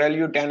think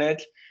ReLU,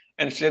 10H,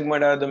 and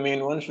sigmoid are the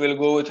main ones. We'll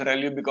go with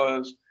ReLU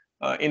because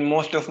in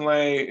most of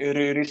my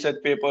research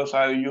papers,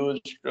 I've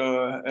used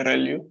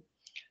ReLU.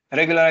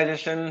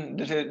 Regularization,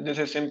 this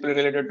is simply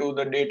related to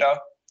the data.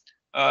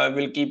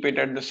 We'll keep it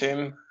at the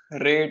same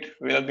rate.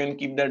 We'll again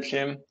keep that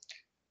same.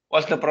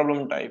 What's the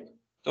problem type?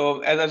 So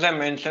as I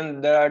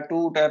mentioned, there are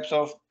two types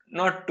of,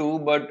 not two,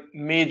 but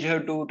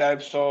major two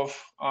types of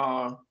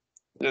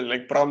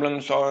like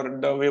problems, or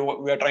the way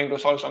we are trying to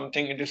solve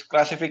something. It is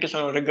classification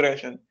or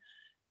regression.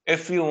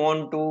 If you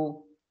want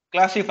to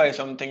classify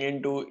something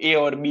into A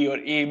or B or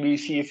A, B,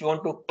 C, if you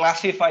want to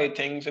classify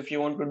things, if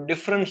you want to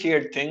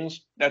differentiate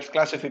things, that's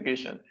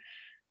classification.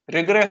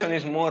 Regression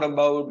is more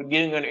about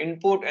giving an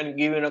input and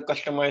giving a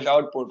customized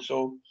output.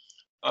 So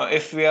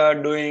if we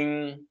are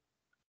doing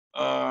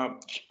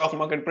stock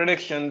market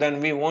prediction,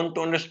 then we want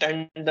to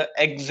understand the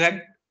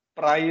exact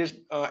price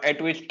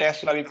at which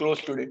Tesla will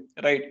close today,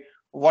 right?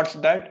 What's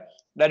that?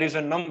 That is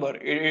a number.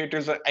 It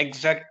is an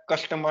exact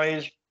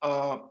customized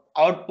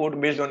output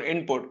based on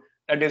input.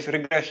 That is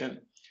regression.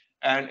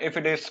 And if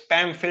it is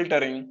spam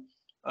filtering,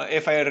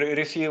 if I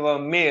receive a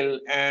mail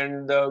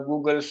and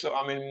Google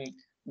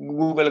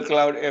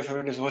Cloud, if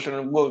it is hosted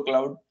on Google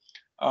Cloud,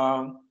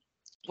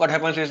 what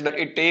happens is that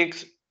it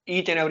takes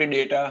each and every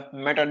data,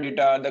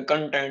 metadata, the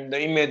content,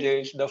 the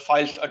images, the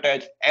files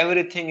attached,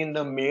 everything in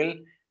the mail.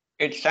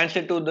 It sends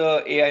it to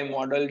the AI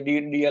model,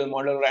 DL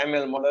model or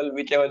ML model,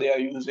 whichever they are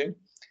using,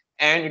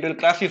 and it will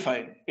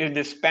classify, is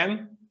this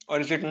spam or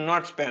is it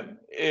not spam?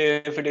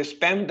 If it is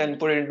spam, then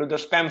put it into the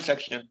spam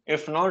section.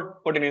 If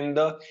not, put it in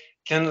the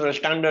general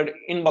standard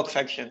inbox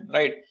section,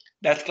 right?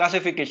 That's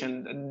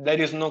classification. There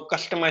is no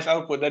customized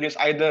output. There is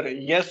either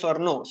yes or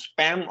no,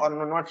 spam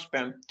or not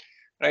spam,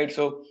 right?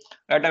 So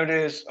that time it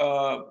is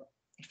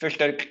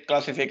filter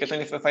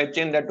classification. If I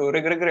change that to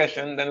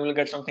regression, then we'll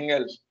get something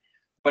else.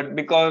 But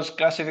because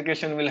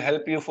classification will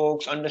help you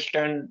folks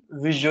understand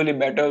visually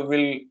better,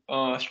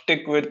 we'll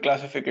stick with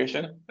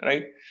classification,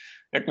 right?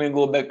 Let me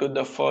go back to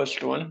the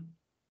first one.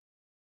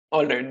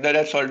 All right,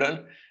 that's all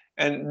done.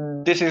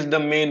 And this is the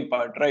main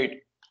part, right?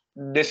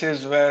 This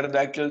is where the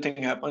actual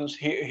thing happens.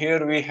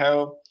 Here we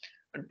have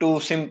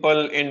two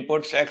simple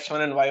inputs,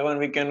 x1 and y1.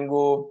 We can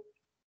go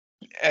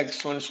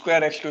x1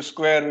 square, x2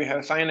 square, we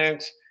have sine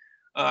x.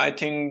 I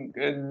think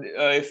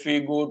if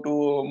we go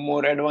to a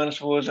more advanced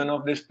version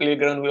of this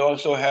playground, we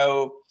also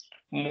have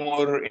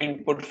more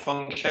input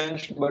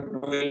functions, but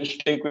we'll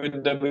stick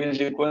with the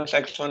base equals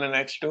x1 and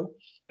x2,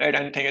 right?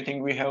 And I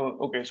think we have,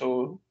 okay,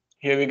 so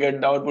here we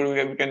get the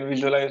output, we can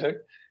visualize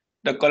it.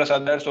 The colors are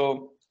there.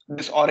 So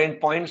this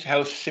orange points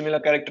have similar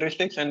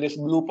characteristics and this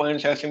blue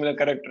points have similar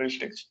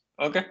characteristics,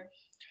 okay?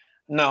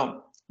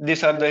 Now,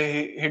 these are the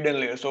hidden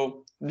layers.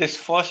 So this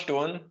first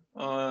one,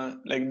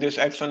 like this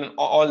x1,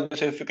 all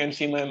this, if you can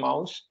see my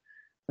mouse,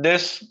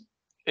 this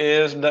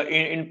is the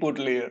input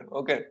layer,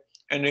 okay?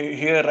 And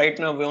here right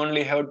now, we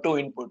only have two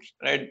inputs,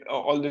 right?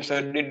 All these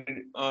are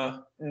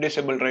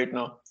disabled right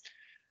now.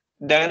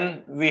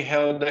 Then we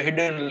have the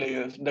hidden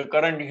layers. The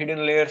current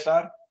hidden layers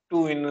are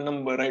two in the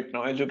number right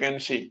now, as you can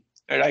see.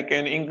 And I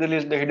can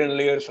increase the hidden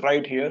layers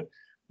right here.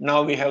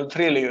 Now we have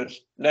three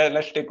layers.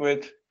 Let's stick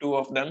with two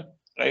of them,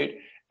 right?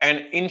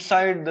 And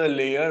inside the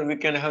layer, we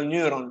can have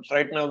neurons.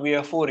 Right now we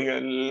have four here.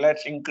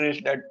 Let's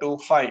increase that to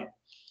 5.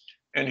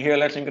 And here,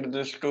 let's increase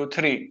this to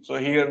 3. So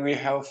here we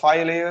have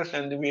 5 layers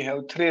and we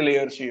have 3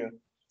 layers here,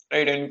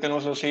 right? And you can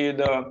also see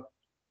the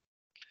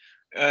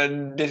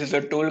this is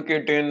a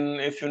toolkit in,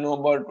 if you know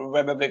about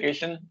web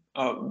application,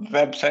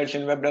 websites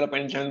in web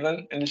development in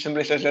general, and it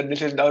simply says that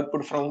this is the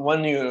output from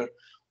one user.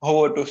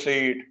 Hover to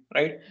see it,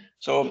 right?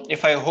 So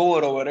if I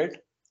hover over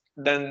it,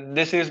 then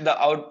this is the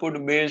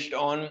output based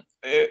on,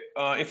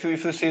 if you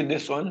see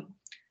this one,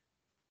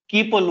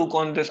 keep a look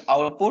on this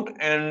output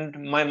and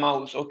my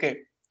mouse, okay?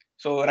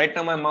 So right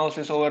now my mouse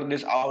is over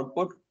this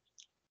output.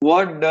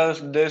 What does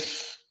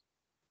this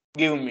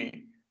give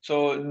me?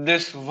 So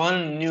this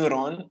one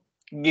neuron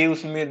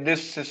gives me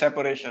this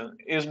separation.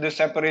 Is this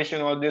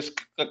separation or this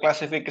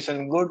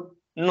classification good?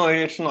 No,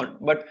 it's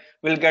not, but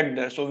we'll get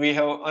there. So we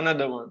have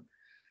another one.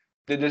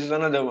 This is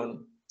another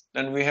one.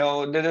 Then we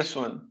have this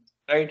one,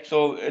 right?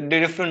 So the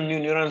different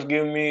neurons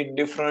give me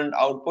different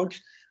outputs.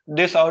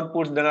 These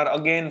outputs then are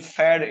again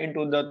fed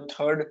into the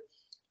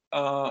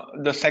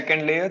the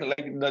second layer,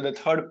 like the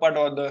third part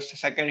or the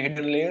second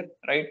hidden layer,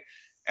 right?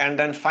 And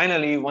then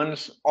finally,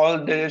 once all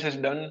this is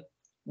done,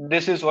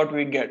 this is what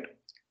we get.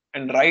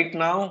 And right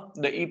now,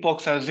 the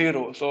epochs are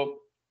zero. So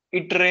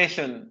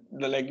iteration,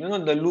 the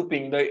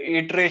looping, the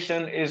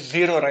iteration is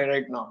zero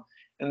right now.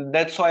 And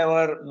that's why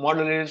our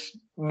model is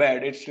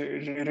bad. It's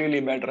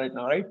really bad right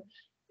now, right?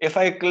 If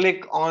I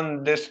click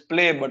on this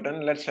play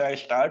button, let's say I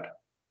start.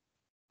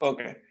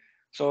 Okay.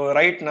 So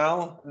right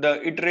now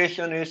the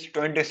iteration is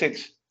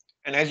 26.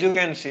 And as you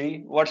can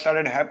see, what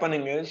started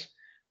happening is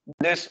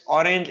this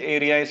orange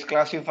area is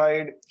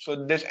classified.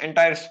 So this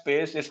entire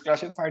space is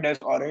classified as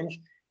orange.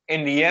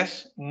 And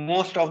yes,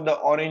 most of the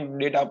orange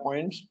data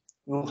points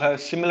who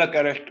have similar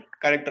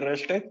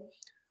characteristic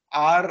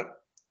are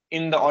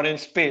in the orange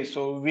space.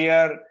 So we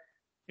are,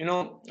 we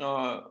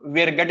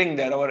are getting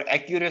there. Our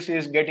accuracy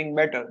is getting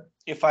better.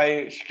 If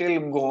I still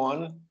go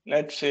on,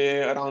 let's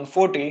say around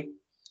 40,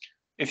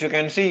 if you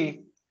can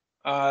see,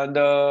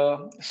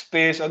 the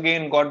space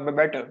again got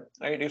better,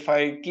 right? If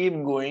I keep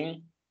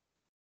going,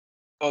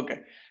 okay.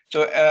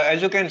 So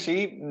as you can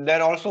see,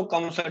 there also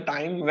comes a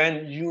time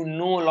when you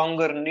no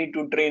longer need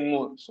to train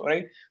more. So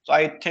right. So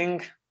I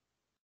think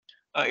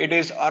it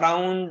is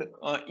around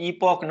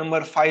epoch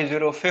number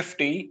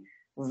 5050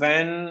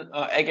 when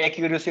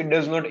accuracy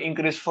does not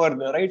increase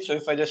further, right? So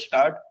if I just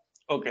start,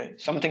 okay,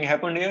 something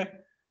happened here.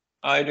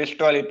 It is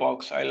 12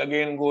 epochs. I'll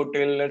again go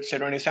till, let's say,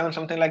 27,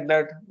 something like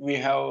that. We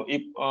have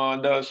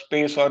the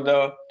space or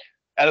the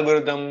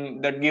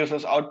algorithm that gives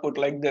us output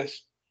like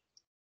this.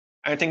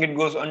 I think it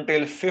goes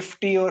until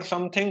 50 or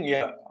something.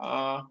 Yeah.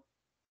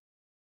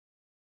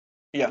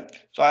 Yeah.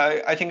 So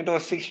I think it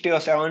was 60 or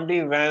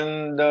 70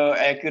 when the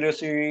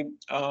accuracy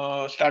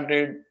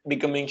started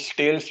becoming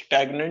stale,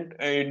 stagnant.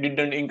 It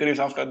didn't increase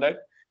after that,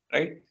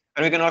 right?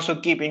 And we can also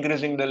keep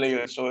increasing the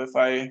layers. So if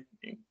I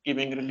keep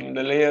increasing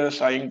the layers,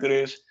 I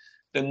increase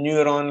the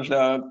neurons,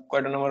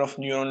 quite a number of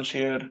neurons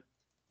here,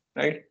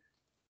 right?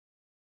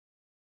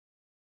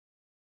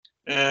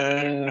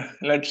 And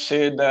let's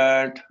say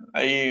that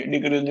I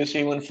decrease this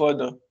even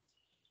further.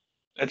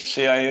 Let's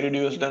say I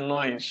reduce the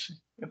noise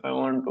if I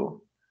want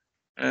to.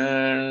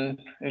 And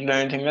is there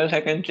anything else I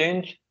can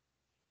change?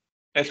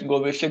 Let's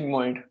go with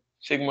sigmoid.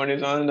 Sigmoid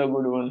is another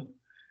good one,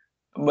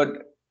 but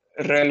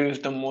rel is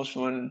the most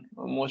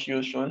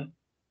used one.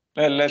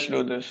 Well, let's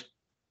do this.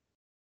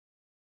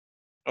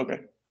 Okay,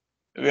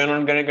 we are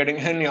not getting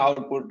any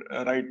output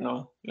right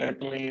now. Let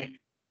me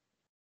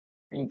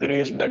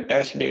increase the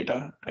test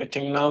data. I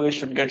think now we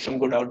should get some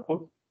good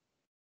output.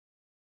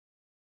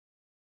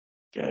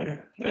 Okay,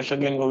 let's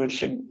again go with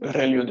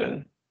relu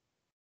then.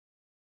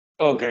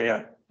 Okay,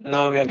 yeah,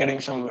 now we are getting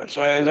somewhere.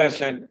 So as I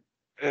said,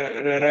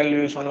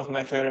 relu is one of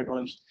my favorite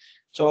ones.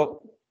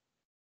 So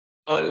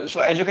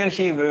as you can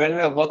see, when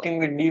we are working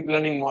with deep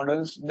learning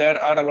models,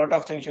 there are a lot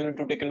of things you need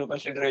to take into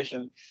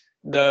consideration.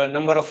 The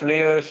number of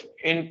layers,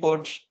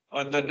 inputs,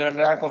 or the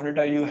type of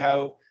data you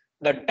have,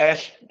 the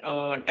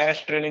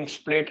test training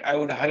split. I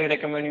would highly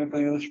recommend you to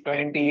use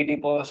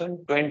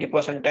 20-80%,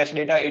 20% test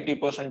data,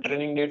 80%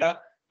 training data,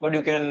 but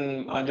you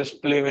can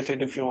just play with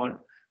it if you want.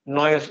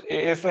 Noise,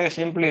 if I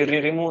simply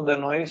remove the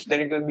noise,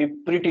 then it will be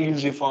pretty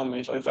easy for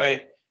me. So if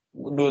I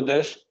do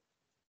this,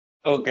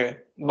 okay,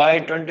 by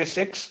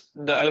 26,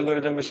 the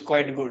algorithm is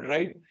quite good,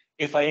 right?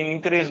 If I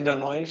increase the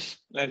noise,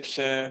 let's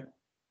say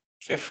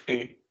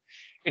 50,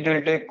 it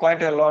will take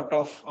quite a lot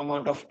of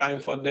amount of time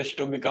for this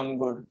to become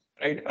good,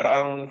 right?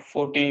 Around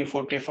 40,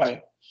 45.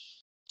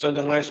 So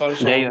the noise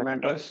also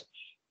matters.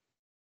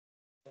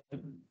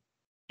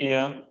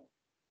 Yeah.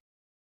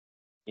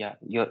 Yeah,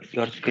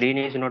 your screen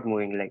is not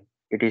moving, like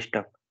it is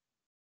stuck.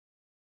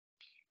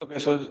 Okay,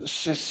 so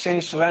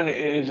since when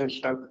is it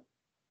stuck?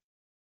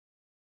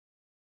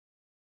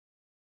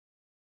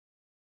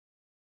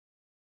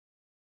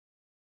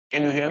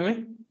 Can you hear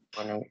me?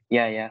 Oh, no.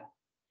 Yeah.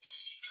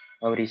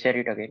 I'll reset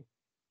it again.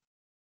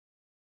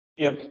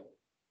 Yep.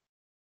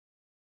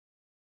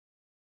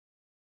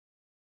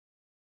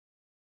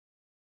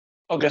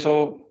 Okay,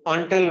 so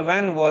until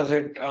when was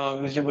it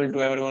visible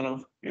to every one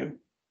of you?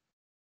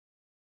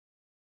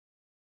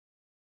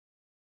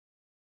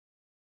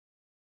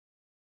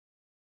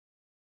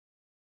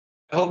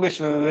 I hope it's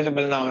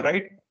visible now,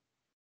 right?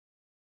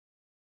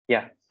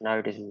 Yeah, now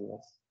it is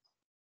visible.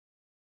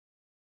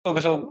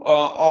 Okay, so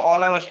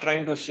all I was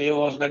trying to say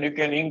was that you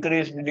can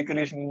increase and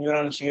decrease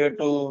neurons here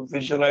to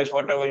visualize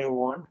whatever you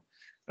want,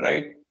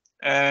 right?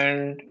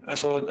 And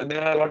so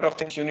there are a lot of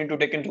things you need to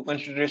take into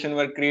consideration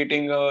while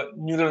creating a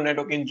neural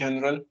network in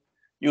general.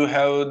 You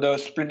have the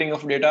splitting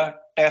of data,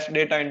 test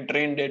data and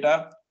train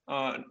data.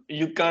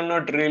 You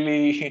cannot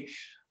really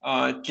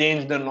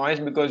change the noise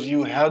because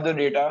you have the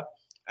data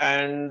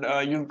and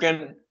you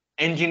can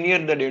engineer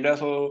the data.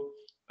 So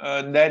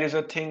there is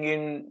a thing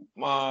in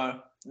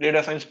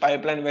data science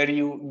pipeline where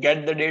you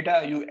get the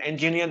data, you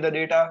engineer the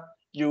data,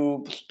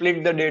 you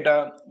split the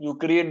data, you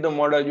create the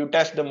model, you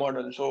test the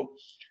model. So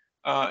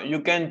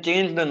You can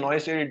change the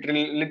noise. It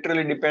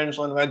literally depends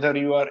on whether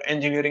you are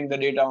engineering the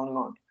data or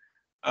not.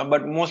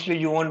 But mostly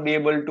you won't be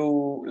able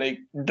to like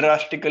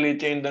drastically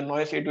change the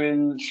noise. It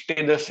will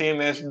stay the same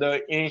as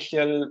the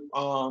initial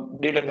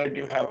data that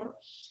you have.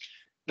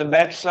 The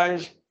batch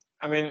size,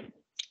 I mean,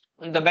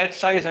 the batch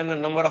size and the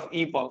number of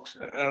epochs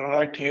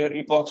right here,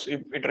 epochs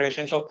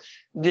iteration. So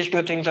these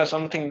two things are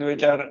something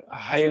which are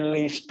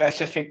highly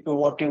specific to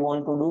what you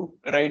want to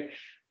do, right?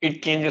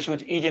 It changes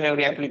with each and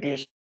every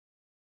application.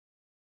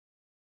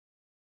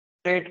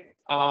 Right.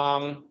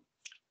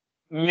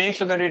 Make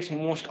sure that it's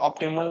most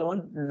optimal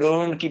one.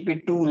 Don't keep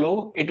it too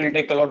low. It will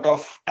take a lot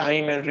of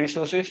time and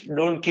resources.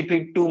 Don't keep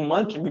it too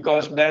much,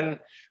 because then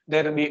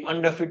there will be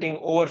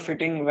underfitting,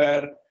 overfitting,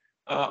 where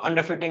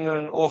underfitting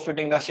and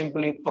overfitting are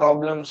simply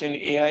problems in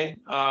AI.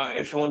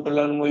 If you want to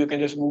learn more, you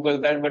can just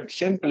Google that. But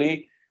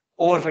simply,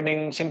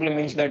 overfitting simply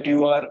means that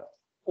you are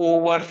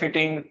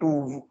overfitting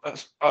to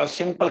a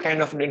simple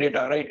kind of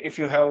data, right? If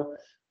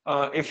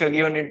you're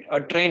given it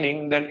a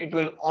training, then it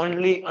will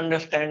only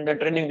understand the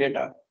training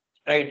data,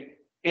 right?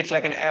 It's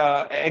like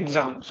an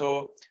exam.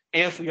 So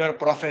if your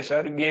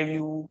professor gave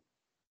you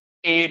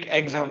 8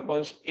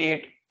 examples,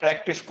 8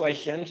 practice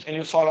questions, and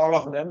you solve all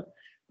of them,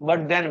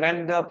 but then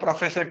when the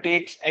professor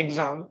takes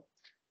exam,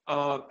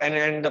 and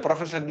then the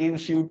professor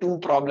gives you 2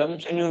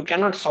 problems and you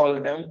cannot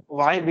solve them.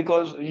 Why?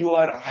 Because you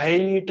are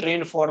highly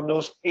trained for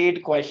those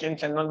 8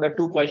 questions and not the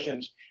 2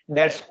 questions.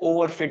 That's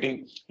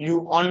overfitting.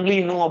 You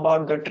only know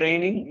about the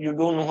training, you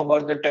don't know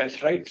about the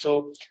test, right?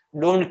 So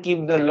don't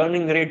keep the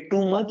learning rate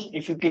too much.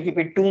 If you keep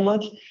it too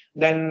much,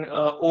 then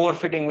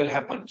overfitting will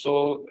happen.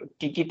 So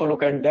keep a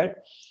look at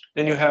that.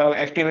 Then you have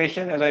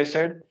activation, as I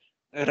said.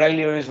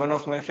 Rallyo is one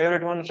of my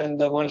favorite ones and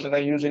the ones that I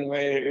use in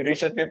my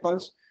research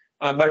papers.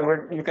 But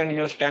you can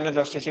use standards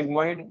of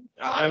sigmoid.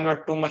 I'm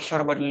not too much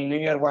sure about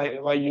linear,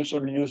 why you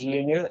should use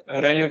linear.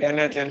 Rallyo,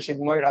 tangent, and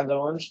sigmoid are the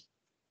ones.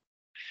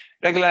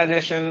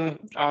 Regularization,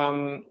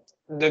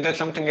 that's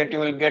something that you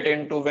will get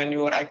into when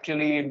you are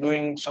actually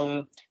doing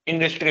some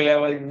industry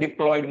level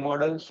deployed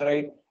models,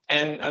 right?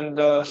 And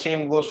the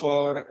same goes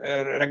for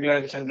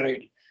regularization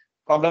rate.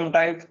 Problem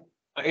type,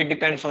 it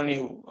depends on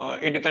you.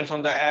 It depends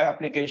on the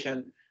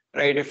application,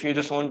 right? If you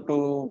just want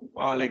to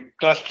like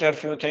cluster a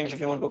few things,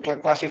 if you want to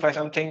classify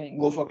something,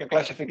 go for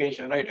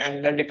classification, right?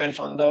 And that depends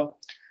on the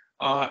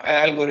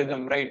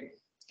algorithm, right?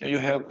 You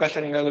have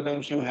clustering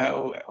algorithms, you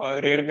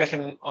have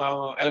regression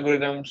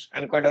algorithms,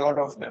 and quite a lot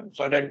of them.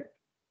 So that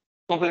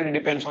completely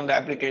depends on the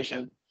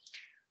application.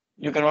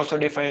 You can also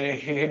define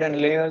hidden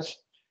layers,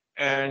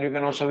 and you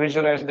can also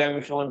visualize them.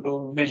 If you want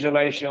to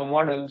visualize your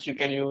models, you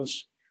can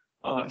use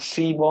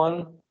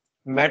Seaborn,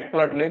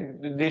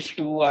 Matplotlib. These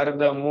two are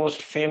the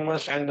most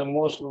famous and the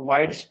most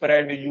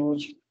widespread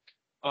used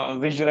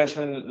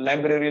visualization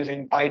libraries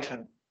in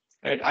Python.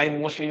 Right? I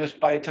mostly use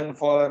Python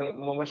for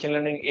machine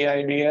learning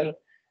AIDL,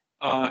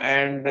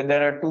 and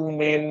there are 2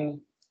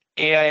 main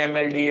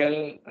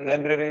AI/ML/DL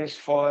libraries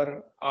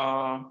for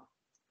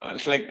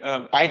it's like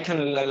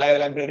Python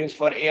libraries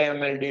for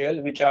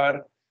AI/ML/DL, which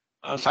are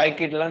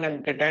scikit-learn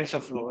and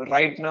TensorFlow.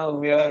 Right now,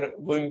 we are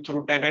going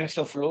through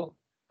TensorFlow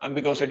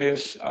because it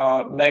is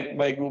backed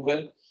by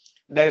Google.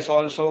 There is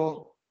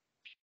also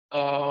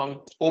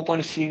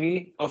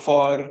OpenCV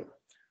for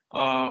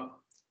uh,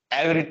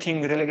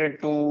 everything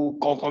related to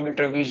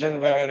computer vision,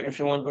 where if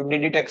you want to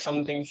detect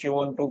something, if you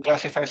want to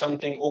classify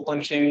something,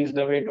 OpenCV is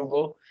the way to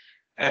go.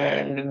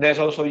 And there's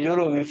also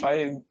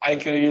EuroVifi. I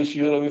actually use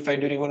EuroVifi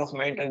during one of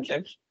my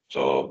internships.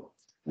 So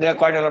there are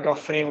quite a lot of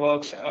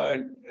frameworks,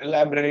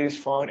 libraries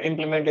for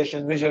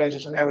implementation,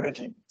 visualization,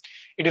 everything.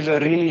 It is a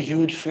really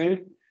huge field,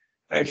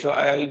 right? So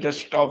I'll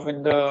just stop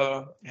with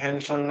the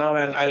hands-on now,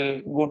 and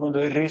I'll go to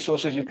the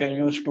resources you can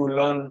use to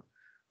learn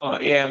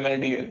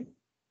AMLDL.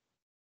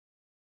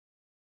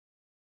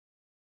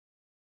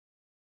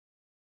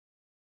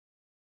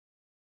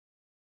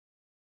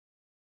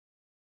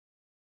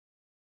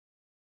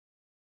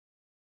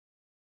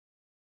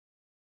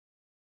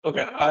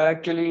 Okay, I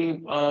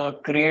actually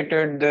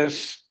created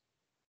this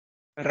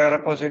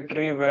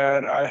repository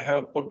where I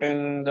have put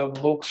in the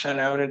books and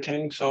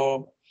everything.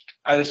 So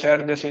I'll share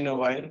this in a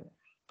while.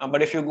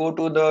 But if you go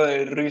to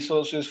the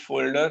resources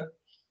folder,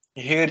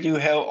 here you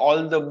have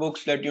all the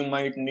books that you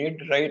might need,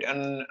 right?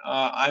 And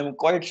I'm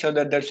quite sure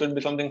that there should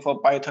be something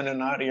for Python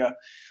and R. Yeah,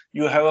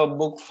 you have a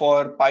book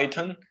for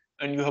Python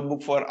and you have a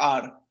book for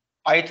R.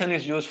 Python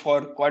is used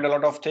for quite a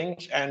lot of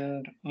things,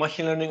 and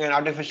machine learning and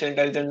artificial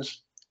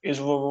intelligence is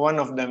one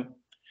of them.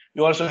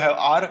 You also have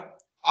R.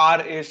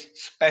 R is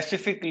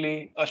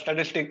specifically a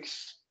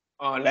statistics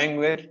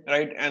language,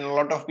 right? And a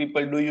lot of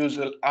people do use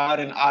R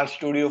in R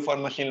Studio for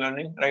machine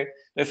learning, right?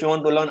 If you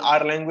want to learn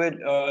R language,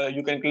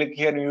 you can click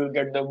here and you will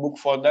get the book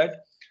for that.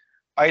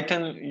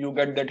 Python, you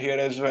get that here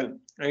as well,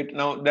 right?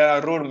 Now there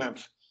are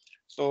roadmaps.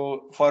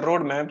 So for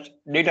roadmaps,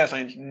 data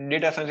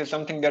science is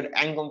something that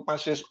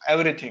encompasses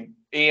everything: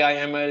 AI,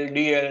 ML,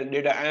 DL,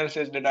 data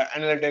analysis, data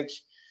analytics.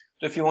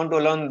 So if you want to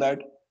learn that,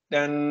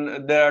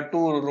 then there are 2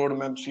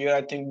 roadmaps here.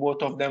 I think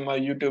both of them are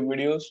YouTube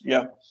videos.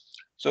 Yeah.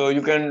 So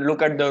you can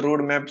look at the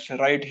roadmaps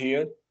right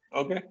here.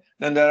 Okay,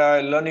 then there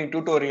are learning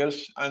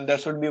tutorials, and there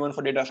should be one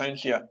for data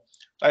science. Yeah,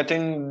 I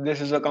think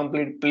this is a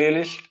complete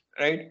playlist,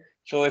 right?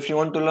 So if you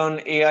want to learn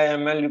AI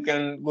ML, you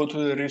can go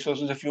through the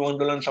resources. If you want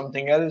to learn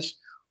something else,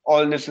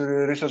 all these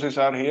resources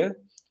are here.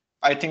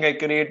 I think I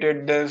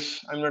created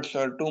this, I'm not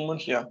sure, 2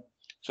 months, yeah.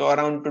 So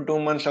around 2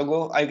 months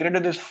ago, I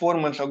created this 4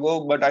 months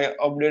ago, but I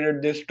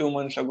updated this 2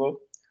 months ago.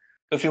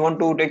 So if you want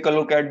to take a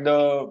look at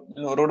the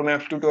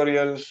roadmaps,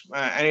 tutorials,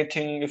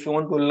 anything, if you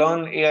want to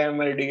learn AI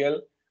ML DL,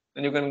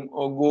 then you can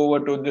go over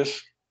to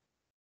this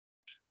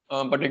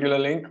particular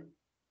link.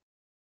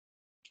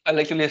 I'll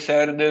actually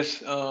share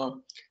this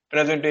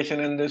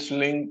presentation and this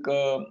link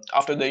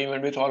after the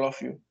event with all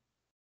of you.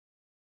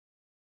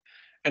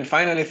 And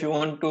finally, if you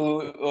want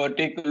to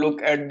take a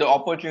look at the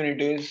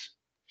opportunities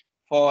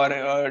for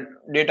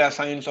data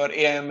science or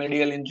AI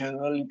ML in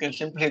general, you can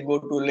simply go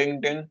to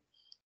LinkedIn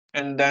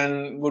and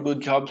then go to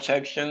job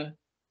section.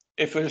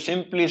 If you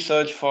simply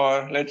search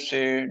for, let's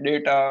say,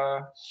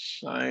 data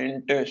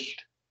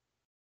scientist,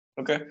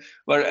 okay,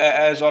 but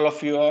as all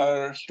of you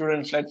are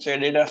students, let's say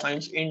data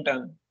science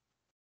intern,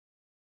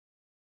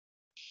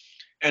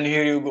 and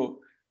here you go.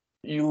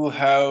 You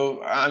have,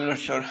 I'm not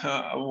sure,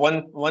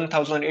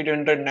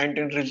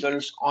 1,819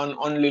 results on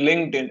only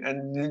LinkedIn,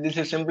 and this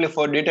is simply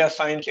for data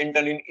science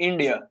intern in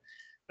India,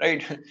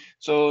 right?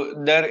 So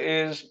there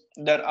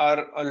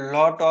are a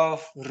lot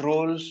of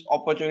roles,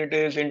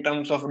 opportunities in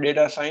terms of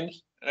data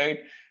science, right?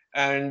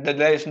 And that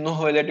there is no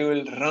way that you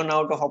will run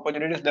out of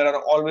opportunities. There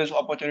are always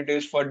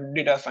opportunities for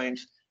data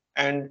science.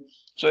 And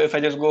so if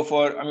I just go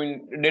for, I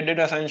mean,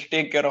 data science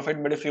take care of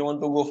it, but if you want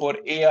to go for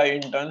AI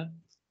intern,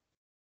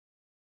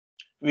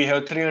 we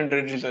have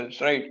 300 results,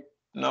 right?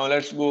 Now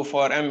let's go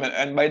for ML.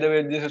 And by the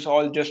way, this is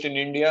all just in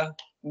India.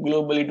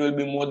 Globally, it will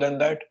be more than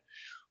that.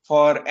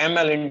 For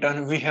ML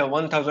intern, we have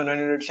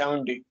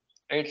 1,970,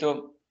 right?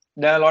 So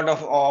there are a lot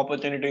of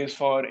opportunities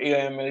for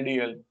AI ML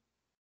DL.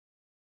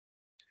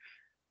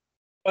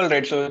 All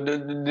right, so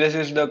this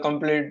is the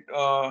complete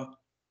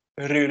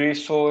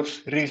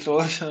resource.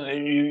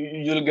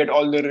 You'll get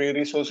all the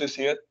resources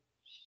here.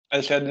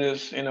 I'll share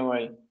this in a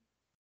while.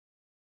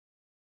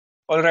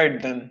 All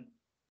right then.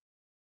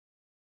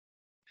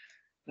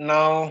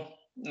 Now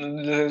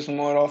this is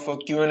more of a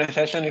Q&A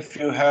session. If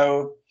you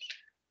have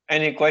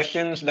any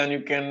questions, then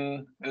you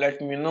can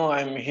let me know.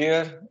 I'm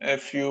here.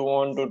 If you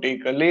want to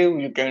take a leave,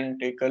 you can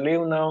take a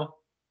leave now.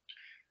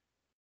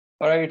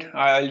 All right,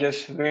 I'll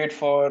just wait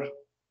for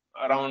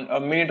around a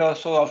minute or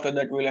so. After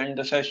that, we'll end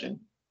the session.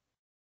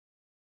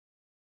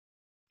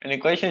 Any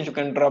questions, you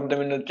can drop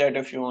them in the chat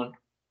if you want.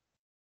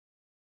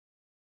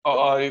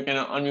 Or you can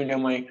unmute your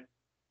mic.